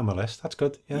about putting that on my list. That's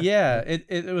good. Yeah,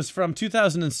 it was from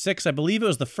 2006. I believe it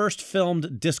was the first filmed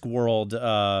Discworld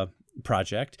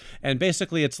project, and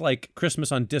basically it's like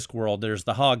Christmas on Discworld. There's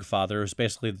the Hogfather, who's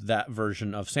basically that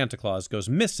version of Santa Claus, goes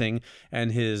missing,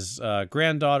 and his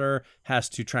granddaughter has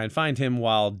to try and find him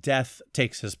while death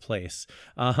takes his place.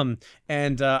 I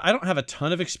don't have a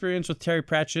ton of experience with Terry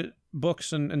Pratchett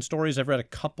books and stories. I've read a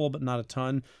couple, but not a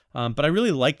ton. But I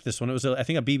really liked this one. It was, I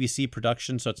think, a BBC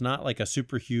production, so it's not like a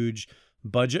super huge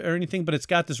budget or anything, but it's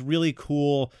got this really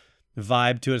cool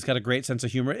vibe to it. It's got a great sense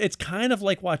of humor. It's kind of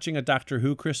like watching a Doctor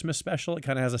Who Christmas special. It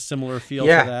kind of has a similar feel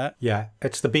to that. Yeah,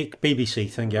 it's the big BBC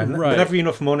thing. Yeah, right. They never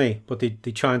enough money, but they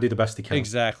try and do the best they can.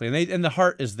 Exactly, and the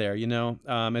heart is there.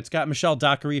 It's got Michelle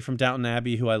Dockery from Downton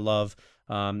Abbey, who I love.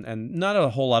 And not a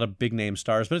whole lot of big name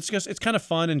stars, but it's kind of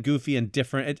fun and goofy and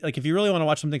different. Like if you really want to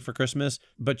watch something for Christmas,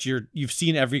 but you've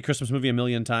seen every Christmas movie a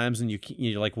million times and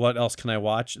you're like, what else can I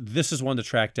watch? This is one to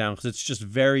track down because it's just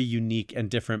very unique and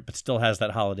different, but still has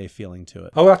that holiday feeling to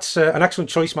it. Oh, that's an excellent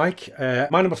choice, Mike.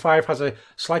 My number 5 has a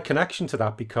slight connection to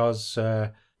that because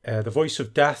the voice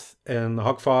of death in The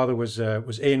Hogfather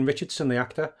was Ian Richardson, the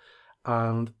actor.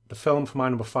 And the film for my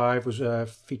number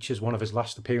 5 features one of his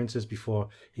last appearances before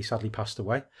he sadly passed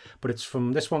away. But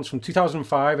this one's from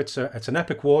 2005. It's an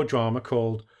epic war drama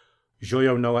called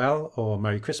Joyeux Noël, or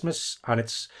Merry Christmas, and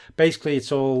it's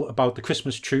all about the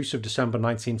Christmas truce of December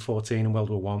 1914 in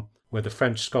World War I, where the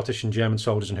French, Scottish, and German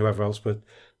soldiers and whoever else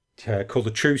called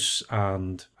a truce,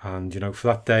 and for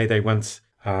that day they went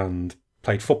and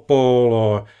played football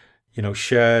or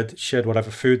shared whatever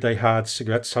food they had,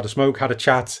 cigarettes, had a smoke, had a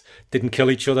chat, didn't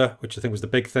kill each other, which I think was the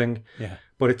big thing. Yeah.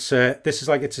 But it's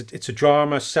a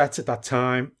drama set at that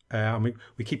time, and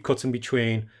we keep cutting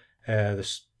between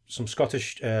some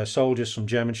Scottish soldiers, some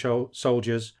German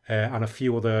soldiers, and a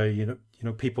few other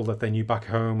people that they knew back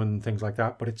home and things like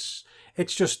that. But it's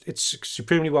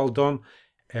supremely well done.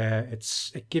 It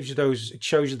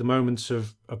shows you the moments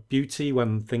of beauty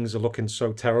when things are looking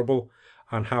so terrible,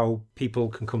 and how people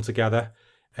can come together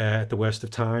at the worst of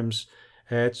times.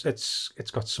 It's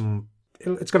going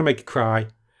to make you cry,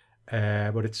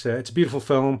 but it's a beautiful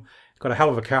film. It's got a hell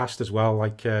of a cast as well,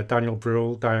 like Daniel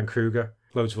Bruhl, Diane Kruger,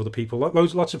 loads of other people,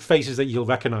 lots of faces that you'll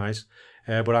recognise.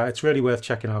 But it's really worth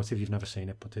checking out if you've never seen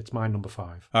it. But it's my number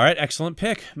 5. All right, excellent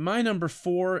pick. My number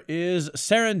 4 is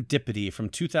Serendipity from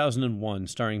 2001,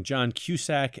 starring John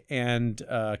Cusack and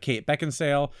Kate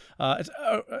Beckinsale. It's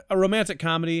a romantic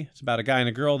comedy. It's about a guy and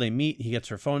a girl. They meet. He gets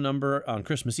her phone number on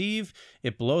Christmas Eve.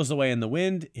 It blows away in the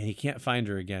wind, and he can't find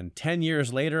her again. 10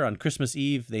 years later, on Christmas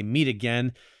Eve, they meet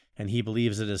again, and he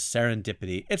believes it is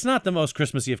serendipity. It's not the most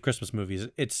Christmassy of Christmas movies.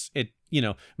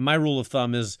 My rule of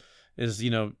thumb is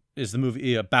the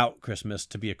movie about Christmas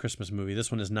to be a Christmas movie. This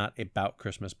one is not about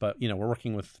Christmas, but we're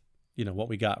working with what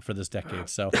we got for this decade.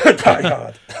 So Die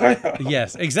Hard.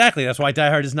 Yes, exactly. That's why Die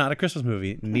Hard is not a Christmas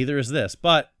movie. Neither is this,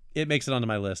 but it makes it onto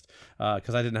my list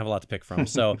because I didn't have a lot to pick from.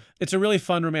 So it's a really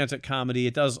fun romantic comedy.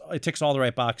 It ticks all the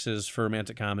right boxes for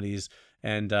romantic comedies.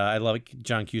 And I love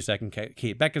John Cusack and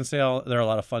Kate Beckinsale. They're a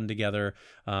lot of fun together.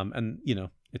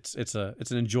 It's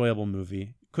an enjoyable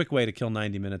movie. Quick way to kill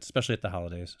 90 minutes, especially at the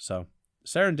holidays. So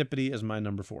Serendipity is my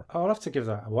number 4. I'll have to give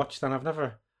that a watch then. I've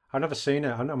never seen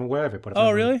it. I'm aware of it, but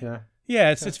really? Yeah,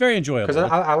 it's very enjoyable.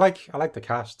 Because I like the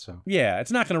cast. So yeah,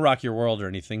 it's not going to rock your world or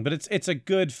anything, but it's a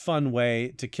good fun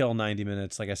way to kill 90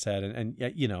 minutes, like I said, and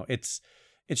it's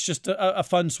just a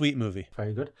fun, sweet movie.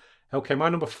 Very good. Okay, my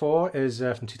number 4 is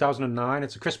from 2009.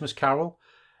 It's A Christmas Carol,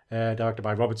 directed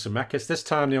by Robert Zemeckis. This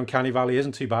time the Uncanny Valley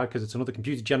isn't too bad because it's another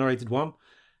computer-generated one.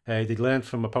 They'd learned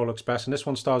from Polar Express, and this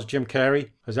one stars Jim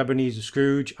Carrey as Ebenezer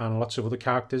Scrooge and lots of other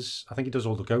characters. I think he does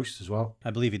all the ghosts as well.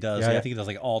 I believe he does. Yeah, I think he does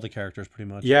like all the characters pretty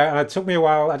much. Yeah, and it took me a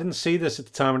while. I didn't see this at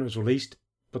the time when it was released,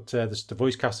 but the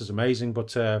voice cast is amazing.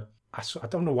 But I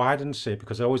don't know why I didn't see it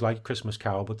because I always liked Christmas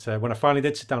Carol. But when I finally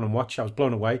did sit down and watch, I was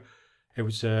blown away. It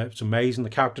was amazing.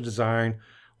 The character design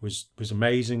was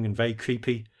amazing and very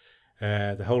creepy.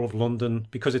 The whole of London,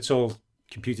 because it's all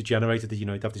computer generated,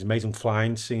 you'd have these amazing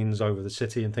flying scenes over the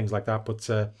city and things like that. But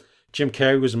Jim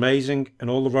Carrey was amazing in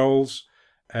all the roles,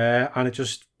 and it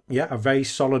just a very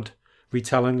solid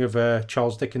retelling of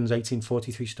Charles Dickens'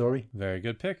 1843 story. Very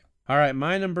good pick. All right,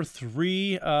 my number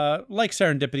 3, like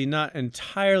Serendipity, not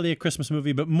entirely a Christmas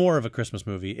movie, but more of a Christmas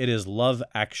movie. It is Love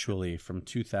Actually from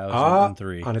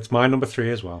 2003. And it's my number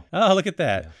 3 as well. Oh, look at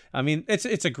that. Yeah. I mean, it's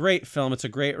a great film. It's a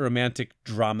great romantic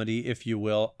dramedy, if you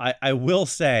will. I will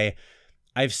say,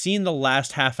 I've seen the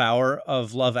last half hour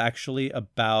of Love Actually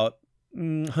about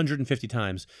 150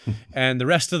 times, and the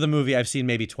rest of the movie I've seen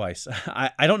maybe twice.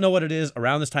 I don't know what it is.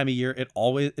 Around this time of year,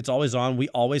 it's always on. We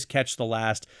always catch the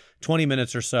last 20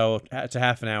 minutes or so to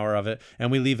half an hour of it,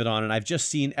 and we leave it on. And I've just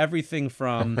seen everything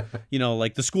from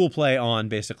like the school play on,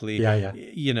 basically.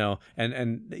 Yeah.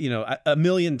 And a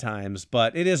million times.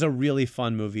 But it is a really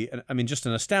fun movie. I mean, just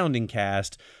an astounding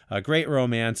cast, a great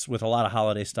romance with a lot of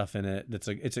holiday stuff in it.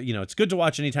 It's good to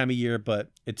watch any time of year, but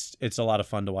it's a lot of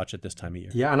fun to watch at this time of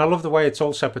year. Yeah, and I love the way it's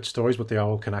all separate stories, but they are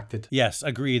all connected. Yes,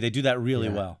 agree. They do that really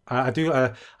well. I do,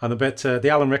 and a bit the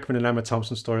Alan Rickman and Emma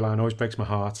Thompson storyline always breaks my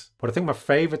heart. But I think my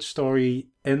favourite story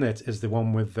in it is the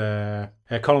one with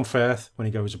Colin Firth when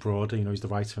he goes abroad. He's the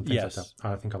writer and things like that.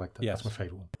 I think I like that. Yes. That's my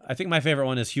favourite one. I think my favourite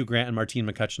one is Hugh Grant and Martine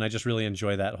McCutcheon. I just really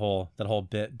enjoy that whole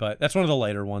bit. But that's one of the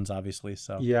lighter ones, obviously.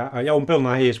 So and Bill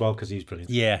Nighy as well, because he's brilliant.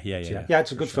 Yeah.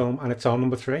 It's a good film, and it's on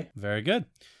number 3. Very good.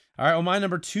 All right, well, my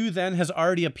number 2 then has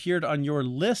already appeared on your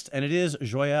list, and it is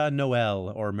Joyeux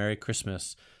Noël, or Merry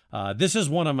Christmas. This is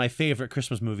one of my favorite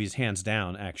Christmas movies, hands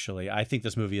down, actually. I think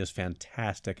this movie is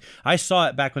fantastic. I saw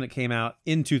it back when it came out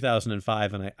in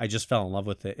 2005, and I just fell in love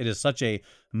with it. It is such a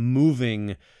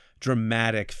moving,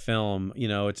 dramatic film.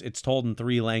 It's told in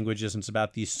 3 languages, and it's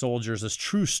about these soldiers, this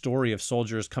true story of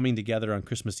soldiers coming together on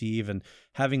Christmas Eve and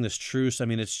having this truce. I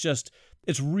mean,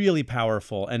 it's really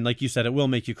powerful, and like you said, it will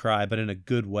make you cry, but in a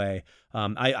good way.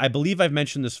 I believe I've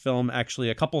mentioned this film actually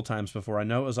a couple of times before. I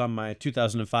know it was on my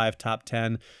 2005 top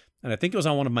 10, and I think it was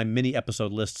on one of my mini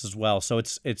episode lists as well. So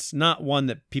it's not one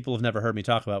that people have never heard me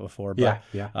talk about before, but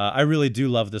I really do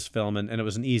love this film, and it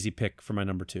was an easy pick for my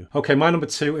number 2. Okay, my number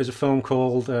 2 is a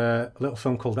little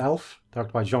film called Elf,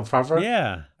 directed by Jon Favreau.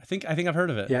 Yeah, I think I've heard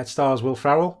of it. Yeah, it stars Will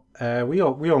Ferrell. We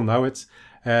all know it.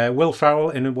 Will Ferrell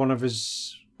in one of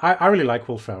his. I really like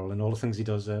Will Ferrell and all the things he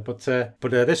does, but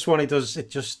this one he does it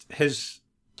just his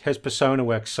persona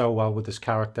works so well with this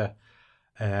character.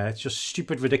 It's just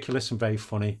stupid, ridiculous, and very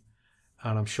funny,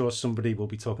 and I'm sure somebody will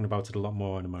be talking about it a lot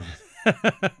more in a moment.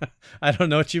 I don't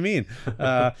know what you mean.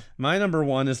 My number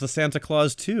 1 is the Santa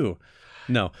Claus 2.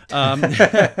 No.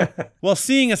 Well,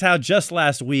 seeing as how just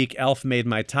last week Elf made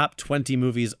my top 20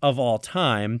 movies of all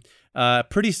time,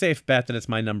 pretty safe bet that it's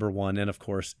my number 1, and of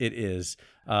course it is.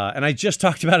 And I just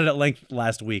talked about it at length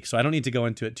last week, so I don't need to go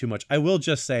into it too much. I will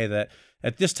just say that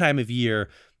at this time of year,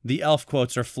 the Elf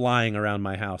quotes are flying around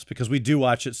my house because we do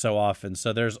watch it so often.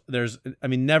 So there's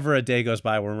never a day goes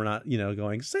by where we're not,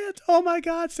 going, Santa, oh my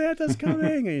God, Santa's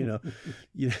coming. And,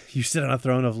 you sit on a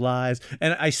throne of lies.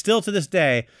 And I still, to this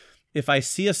day, if I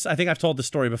see I think I've told this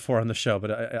story before on the show,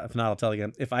 but if not, I'll tell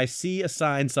again. If I see a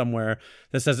sign somewhere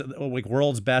that says like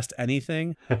world's best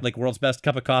anything, like world's best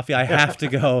cup of coffee, I have to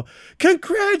go,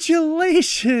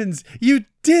 congratulations, you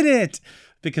did it.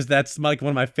 Because that's like one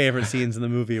of my favorite scenes in the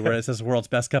movie where it says world's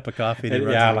best cup of coffee. And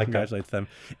congratulates them.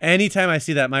 Anytime I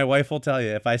see that, my wife will tell you,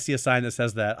 if I see a sign that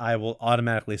says that, I will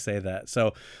automatically say that.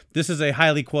 So this is a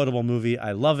highly quotable movie.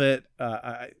 I love it.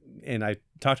 And I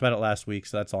talked about it last week,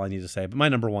 so that's all I need to say. But my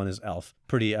number 1 is Elf.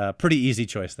 Pretty easy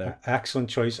choice there. Excellent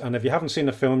choice. And if you haven't seen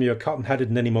the film, you're cotton-headed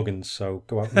Ninny Muggins, so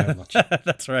go out and watch it.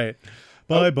 That's right.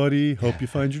 Bye, buddy. Hope you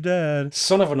find your dad.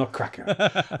 Son of a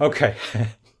nutcracker. Okay.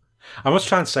 I must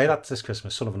try and say that this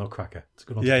Christmas, son of a nutcracker. It's a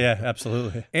good one. Yeah,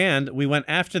 absolutely. And we went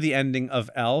after the ending of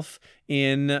Elf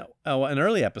in an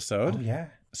early episode. Oh, yeah.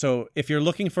 So if you're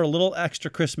looking for a little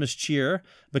extra Christmas cheer,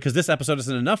 because this episode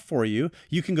isn't enough for you,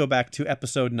 you can go back to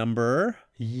episode number...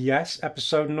 Yes,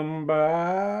 episode number...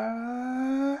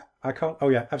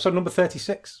 episode number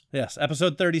 36. Yes,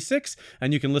 episode 36,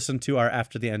 and you can listen to our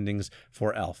After the Endings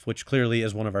for Elf, which clearly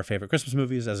is one of our favorite Christmas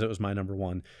movies, as it was my number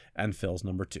 1 and Phil's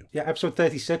number 2. Yeah, episode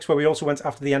 36, where we also went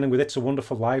after the ending with It's a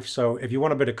Wonderful Life, so if you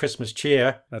want a bit of Christmas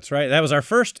cheer... That's right, that was our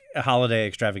first holiday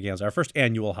extravaganza, our first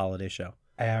annual holiday show.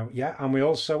 And we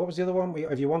also, what was the other one?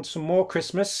 If you want some more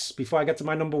Christmas, before I get to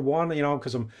my number 1,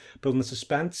 because I'm building the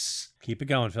suspense. Keep it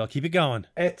going, Phil, keep it going.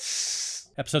 It's...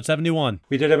 Episode 71.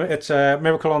 We did it's a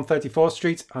Miracle on 34th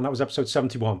Street, and that was episode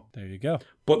 71. There you go.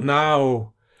 But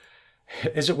now,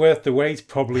 is it worth the wait?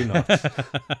 Probably not.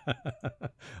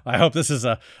 I hope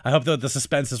that the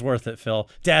suspense is worth it, Phil.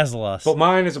 Dazzle us. But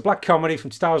mine is a black comedy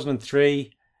from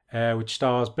 2003, which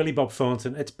stars Billy Bob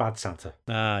Thornton. It's Bad Santa.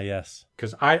 Ah, yes.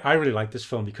 Because I really like this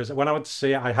film, because when I went to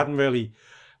see it, I hadn't really,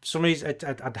 for some reason,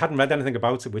 I hadn't read anything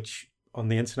about it, which on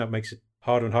the internet makes it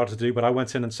harder and harder to do, but I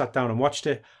went in and sat down and watched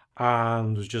it,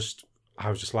 and I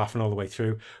was just laughing all the way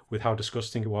through with how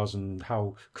disgusting it was and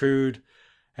how crude.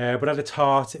 But at its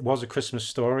heart, it was a Christmas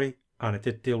story, and it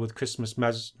did deal with Christmas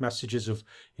messages of,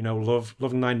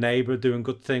 loving thy neighbour, doing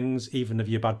good things, even if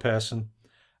you're a bad person.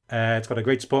 It's got a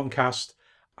great supporting cast,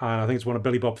 and I think it's one of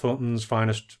Billy Bob Thornton's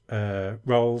finest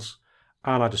roles,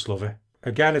 and I just love it.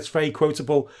 Again, it's very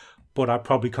quotable, but I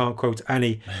probably can't quote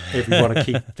any if we want to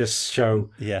keep this show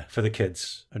for the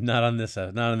kids. Not on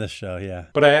this show, yeah.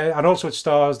 But and also it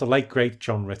stars the late great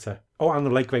John Ritter. Oh, and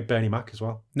the late great Bernie Mac as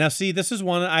well. Now, see, this is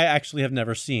one I actually have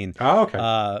never seen. Oh,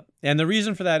 okay. And the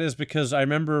reason for that is because I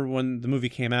remember when the movie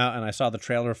came out and I saw the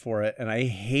trailer for it, and I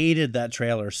hated that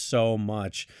trailer so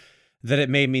much that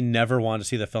it made me never want to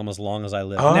see the film as long as I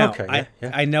live. Oh, now, okay.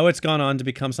 I know it's gone on to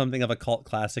become something of a cult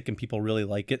classic and people really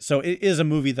like it. So it is a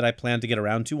movie that I plan to get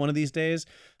around to one of these days.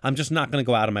 I'm just not going to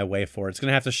go out of my way for it. It's going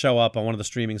to have to show up on one of the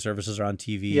streaming services or on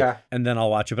TV, and then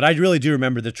I'll watch it. But I really do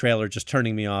remember the trailer just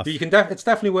turning me off. You can it's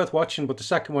definitely worth watching, but the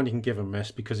second one you can give a miss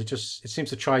because it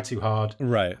seems to try too hard.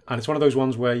 Right. And it's one of those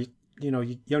ones where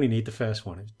you only need the first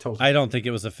one. I don't think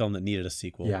it was a film that needed a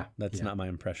sequel. That's not my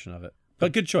impression of it.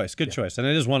 But good choice. And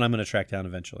it is one I'm going to track down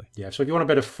eventually. Yeah, so if you want a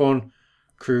bit of fun,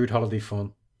 crude holiday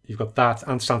fun, you've got that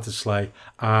and Santa's Sleigh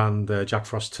and Jack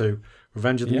Frost 2,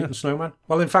 Revenge of the Mutant Snowman.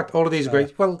 Well, in fact, all of these are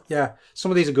great. Well, yeah, some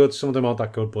of these are good, some of them aren't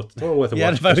that good, but they're all worth a watch.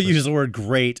 Yeah, if I would use the word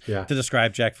great to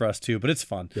describe Jack Frost 2, but it's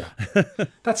fun. Yeah.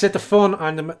 That's it, the fun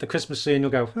and the Christmas scene, you'll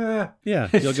go, Yeah,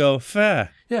 you'll go, fair.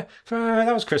 Yeah,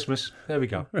 that was Christmas. There we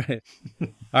go. Right.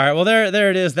 All right, well, there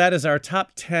it is. That is our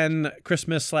top 10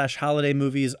 Christmas/holiday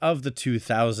movies of the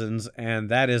 2000s, and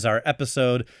that is our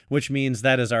episode, which means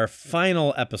that is our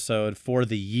final episode for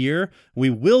the year. We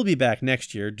will be back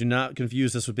next year. Do not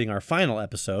confuse this with being our final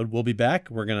episode. We'll be back.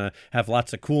 We're going to have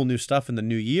lots of cool new stuff in the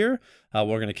new year.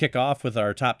 We're going to kick off with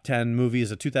our top 10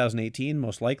 movies of 2018,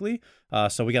 most likely.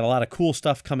 So we got a lot of cool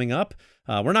stuff coming up.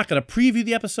 We're not going to preview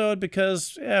the episode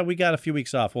because we got a few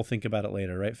weeks off. We'll think about it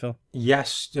later, right, Phil?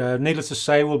 Yes. Needless to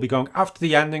say, we'll be going after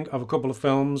the ending of a couple of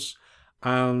films,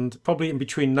 and probably in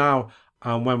between now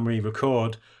and when we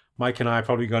record, Mike and I are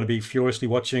probably going to be furiously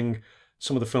watching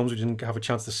some of the films we didn't have a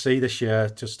chance to see this year,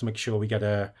 just to make sure we get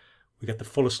the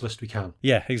fullest list we can.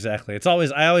 Yeah, exactly.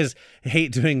 I always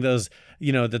hate doing those,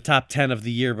 the top 10 of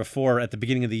the year before at the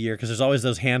beginning of the year, because there's always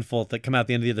those handful that come out at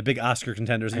the end of the year, the big Oscar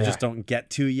contenders we just don't get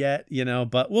to yet,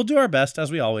 but we'll do our best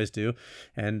as we always do.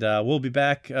 And we'll be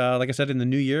back, like I said, in the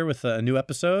new year with a new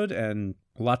episode and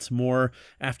lots more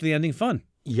after the ending fun.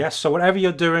 Yes, so whatever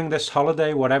you're doing this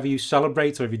holiday, whatever you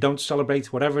celebrate, or if you don't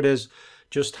celebrate, whatever it is,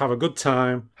 just have a good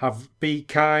time. Be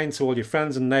kind to all your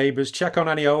friends and neighbours. Check on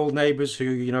any old neighbours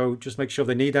who, just make sure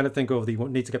they need anything or if they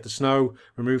need to get the snow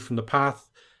removed from the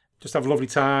path. Just have a lovely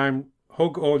time.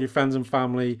 Hug all your friends and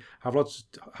family. Have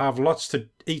lots to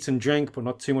eat and drink, but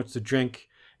not too much to drink.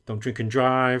 Don't drink and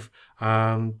drive.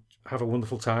 And have a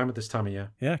wonderful time at this time of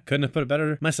year. Yeah, couldn't have put it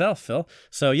better myself, Phil.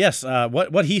 So yes,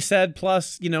 what he said,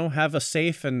 plus, have a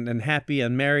safe and happy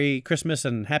and Merry Christmas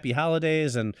and happy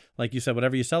holidays, and like you said,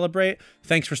 whatever you celebrate.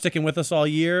 Thanks for sticking with us all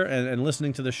year and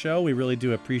listening to the show. We really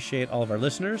do appreciate all of our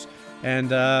listeners, and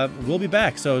we'll be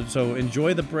back. So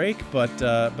enjoy the break, but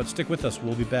stick with us.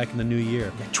 We'll be back in the new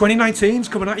year. 2019's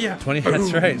coming at you.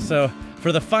 That's right. So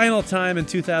for the final time in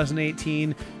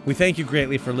 2018, we thank you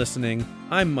greatly for listening.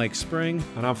 I'm Mike Spring.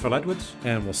 And I'm Phil Edwards.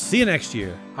 And we'll see you next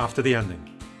year. After the ending.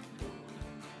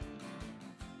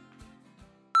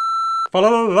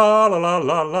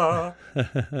 Fa-la-la-la-la-la-la.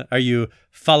 Are you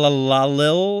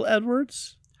Falalil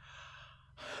Edwards?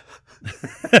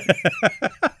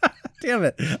 Damn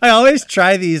it. I always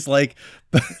try these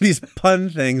these pun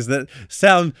things that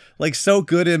sound so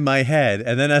good in my head,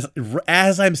 and then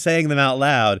as I'm saying them out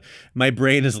loud, my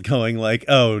brain is going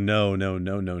oh no.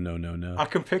 I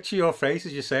can picture your face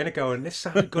as you're saying it going, this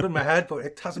sounded good in my head, but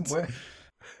it hasn't worked.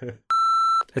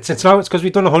 It's because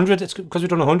we've done 100. It's because we've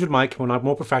done 100, Mike. When I'm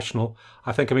more professional,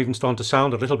 I think I'm even starting to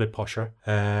sound a little bit posher.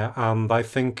 And I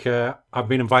think I've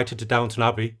been invited to Downton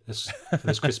Abbey for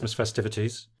this Christmas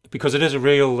festivities, because it is a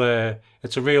real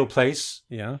place.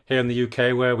 Yeah. Here in the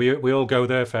UK, where we all go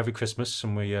there for every Christmas,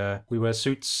 and we wear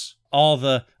suits. All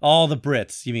the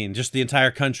Brits, you mean? Just the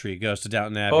entire country goes to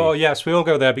Downton Abbey? Oh yes, we all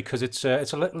go there because it's a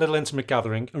little intimate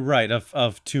gathering. Right,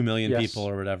 of 2 million people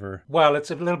or whatever. Well,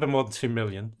 it's a little bit more than 2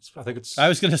 million. I think it's. I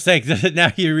was going to say that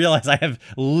now you realize I have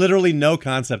literally no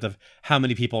concept of how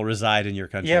many people reside in your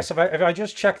country. Yes, if I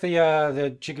just check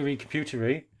the jiggery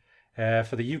computery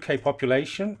for the UK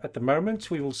population at the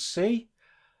moment, we will see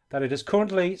that it is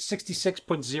currently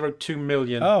 66.02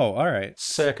 million. Oh, all right.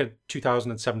 Circa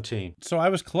 2017. So I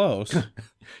was close.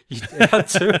 You had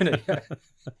to, innit?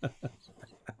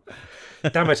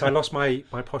 Damn it, I lost my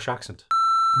posh accent.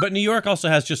 But New York also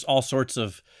has just all sorts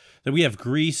of. We have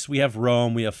Greece, we have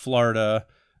Rome, we have Florida.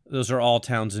 Those are all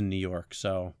towns in New York.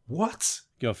 So What?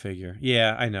 go figure.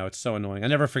 Yeah, I know, it's so annoying. I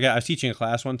never forget. I was teaching a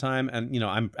class one time, and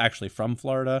I'm actually from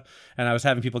Florida, and I was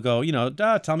having people go,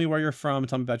 tell me where you're from,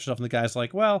 tell me about yourself. And the guy's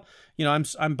like, well,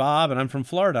 I'm Bob, and I'm from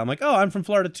Florida. I'm like, oh, I'm from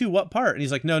Florida too. What part? And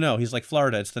he's like, no. He's like,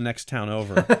 Florida. It's the next town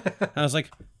over. And I was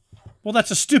like, well,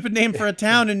 that's a stupid name for a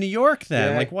town in New York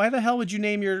then. Yeah. Like, why the hell would you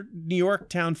name your New York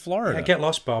town Florida? Yeah, get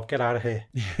lost, Bob. Get out of here.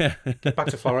 Get back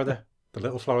to Florida. The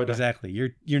little Florida. Exactly.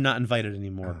 You're not invited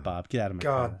anymore, Bob. Get out of my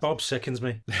God, class. Bob sickens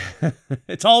me.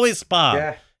 It's always Bob.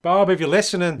 Yeah. Bob, if you're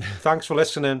listening, thanks for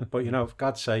listening. But, for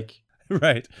God's sake.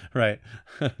 Right.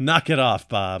 Knock it off,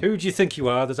 Bob. Who do you think you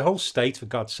are? There's a whole state, for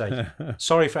God's sake.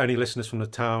 Sorry for any listeners from the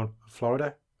town of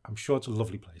Florida. I'm sure it's a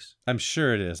lovely place. I'm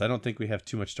sure it is. I don't think we have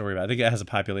too much to worry about. I think it has a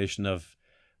population of,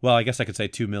 well, I guess I could say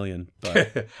 2 million.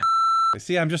 But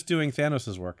see, I'm just doing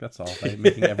Thanos' work. That's all. By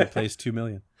making every place 2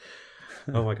 million.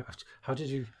 Oh my God! How did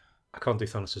you? I can't do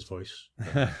Thanos' voice.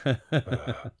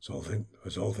 It's all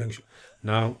things.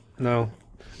 No.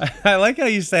 I like how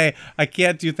you say I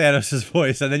can't do Thanos'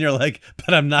 voice, and then you're like,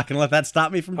 but I'm not going to let that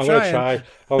stop me from I'm trying. gonna try.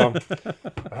 Hold on.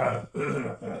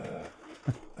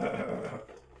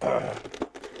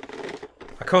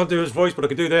 I can't do his voice, but I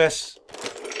can do this.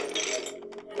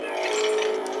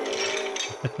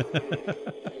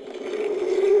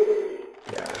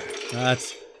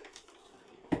 That's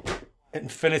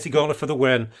Infinity Gauntlet for the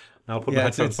win. Now I'll put my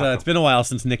headphones back it's been a while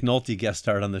since Nick Nolte guest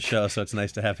starred on the show, so it's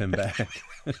nice to have him back.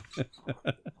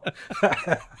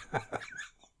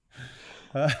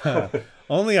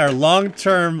 Only our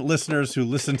long-term listeners who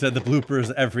listen to the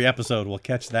bloopers every episode will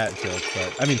catch that joke.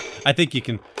 But I mean, I think you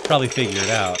can probably figure it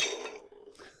out.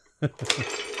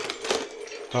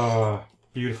 Oh,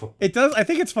 beautiful. It does. I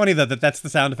think it's funny that that's the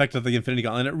sound effect of the Infinity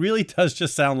Gauntlet. And it really does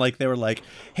just sound like they were like,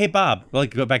 "Hey, Bob,"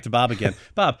 like go back to Bob again.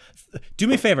 Bob, do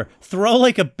me a favor. Throw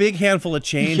like a big handful of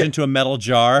change into a metal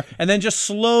jar, and then just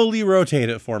slowly rotate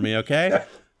it for me, okay?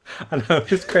 I know,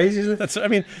 it's crazy, isn't it? That's. I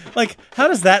mean, like, how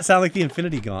does that sound like the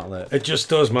Infinity Gauntlet? It just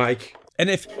does, Mike. And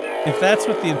if that's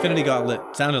what the Infinity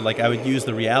Gauntlet sounded like, I would use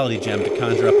the reality gem to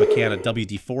conjure up a can of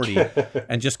WD-40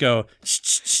 and just go,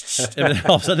 and then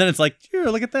all of a sudden it's like, here,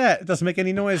 look at that. It doesn't make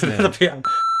any noise now. Yeah.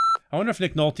 I wonder if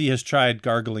Nick Nolte has tried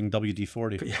gargling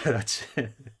WD-40. Yeah, that's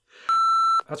it.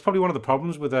 That's probably one of the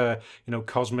problems with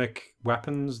cosmic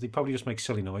weapons. They probably just make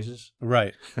silly noises.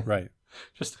 Right.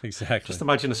 Just Exactly. Just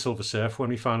imagine a Silver Surfer when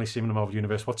we finally see him in the Marvel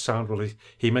Universe. What sound will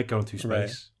he make going through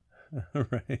space?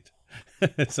 Right.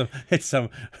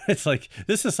 It's like,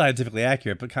 this is scientifically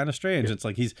accurate, but kind of strange. It's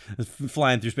like he's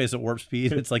flying through space at warp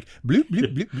speed. It's like bloop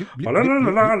bloop bloop bloop bloop.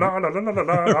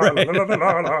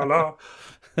 Bloop.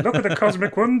 Look at the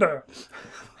cosmic wonder.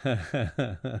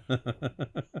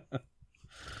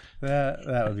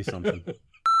 That would be something.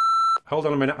 Hold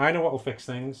on a minute. I know what will fix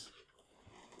things.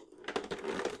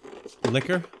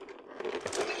 Liquor.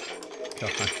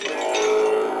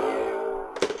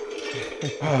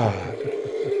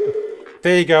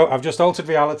 There you go. I've just altered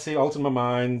reality, altered my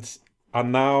mind.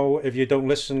 And now, if you don't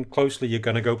listen closely, you're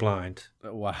going to go blind.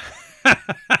 Wow.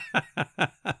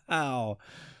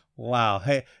 Wow.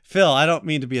 Hey, Phil, I don't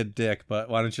mean to be a dick, but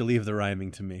why don't you leave the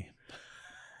rhyming to me?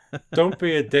 Don't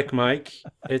be a dick, Mike.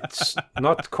 It's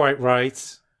not quite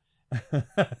right.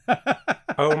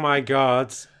 Oh, my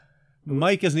God.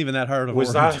 Mike isn't even that hard of a Was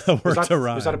word that to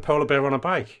rhyme. was that a polar bear on a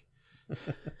bike?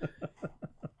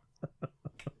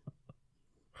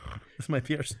 This might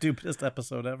be our stupidest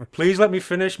episode ever. Please let me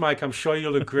finish, Mike. I'm sure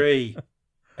you'll agree.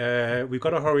 We've got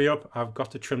to hurry up. I've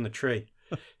got to trim the tree.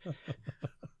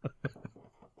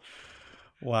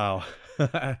 Wow.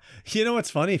 You know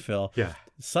what's funny, Phil? Yeah.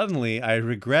 Suddenly, I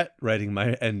regret writing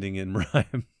my ending in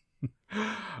rhyme.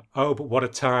 Oh, but what a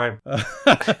time.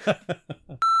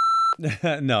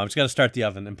 No, I'm just going to start the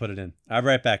oven and put it in. I'll be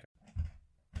right back.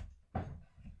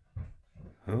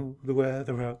 Oh, the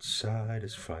weather outside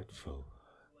is frightful,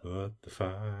 but the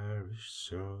fire is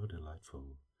so delightful.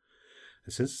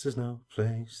 And since there's no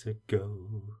place to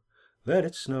go, let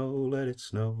it snow, let it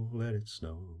snow, let it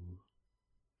snow.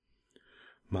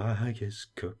 Mike is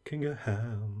cooking a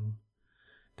ham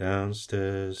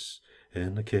downstairs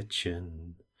in the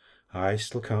kitchen. I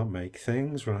still can't make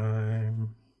things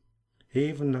rhyme,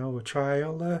 even though I try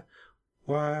all the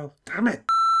while. Damn it!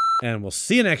 And we'll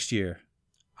see you next year.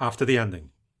 After the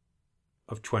ending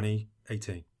of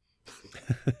 2018.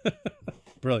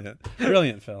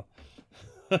 Brilliant, Phil.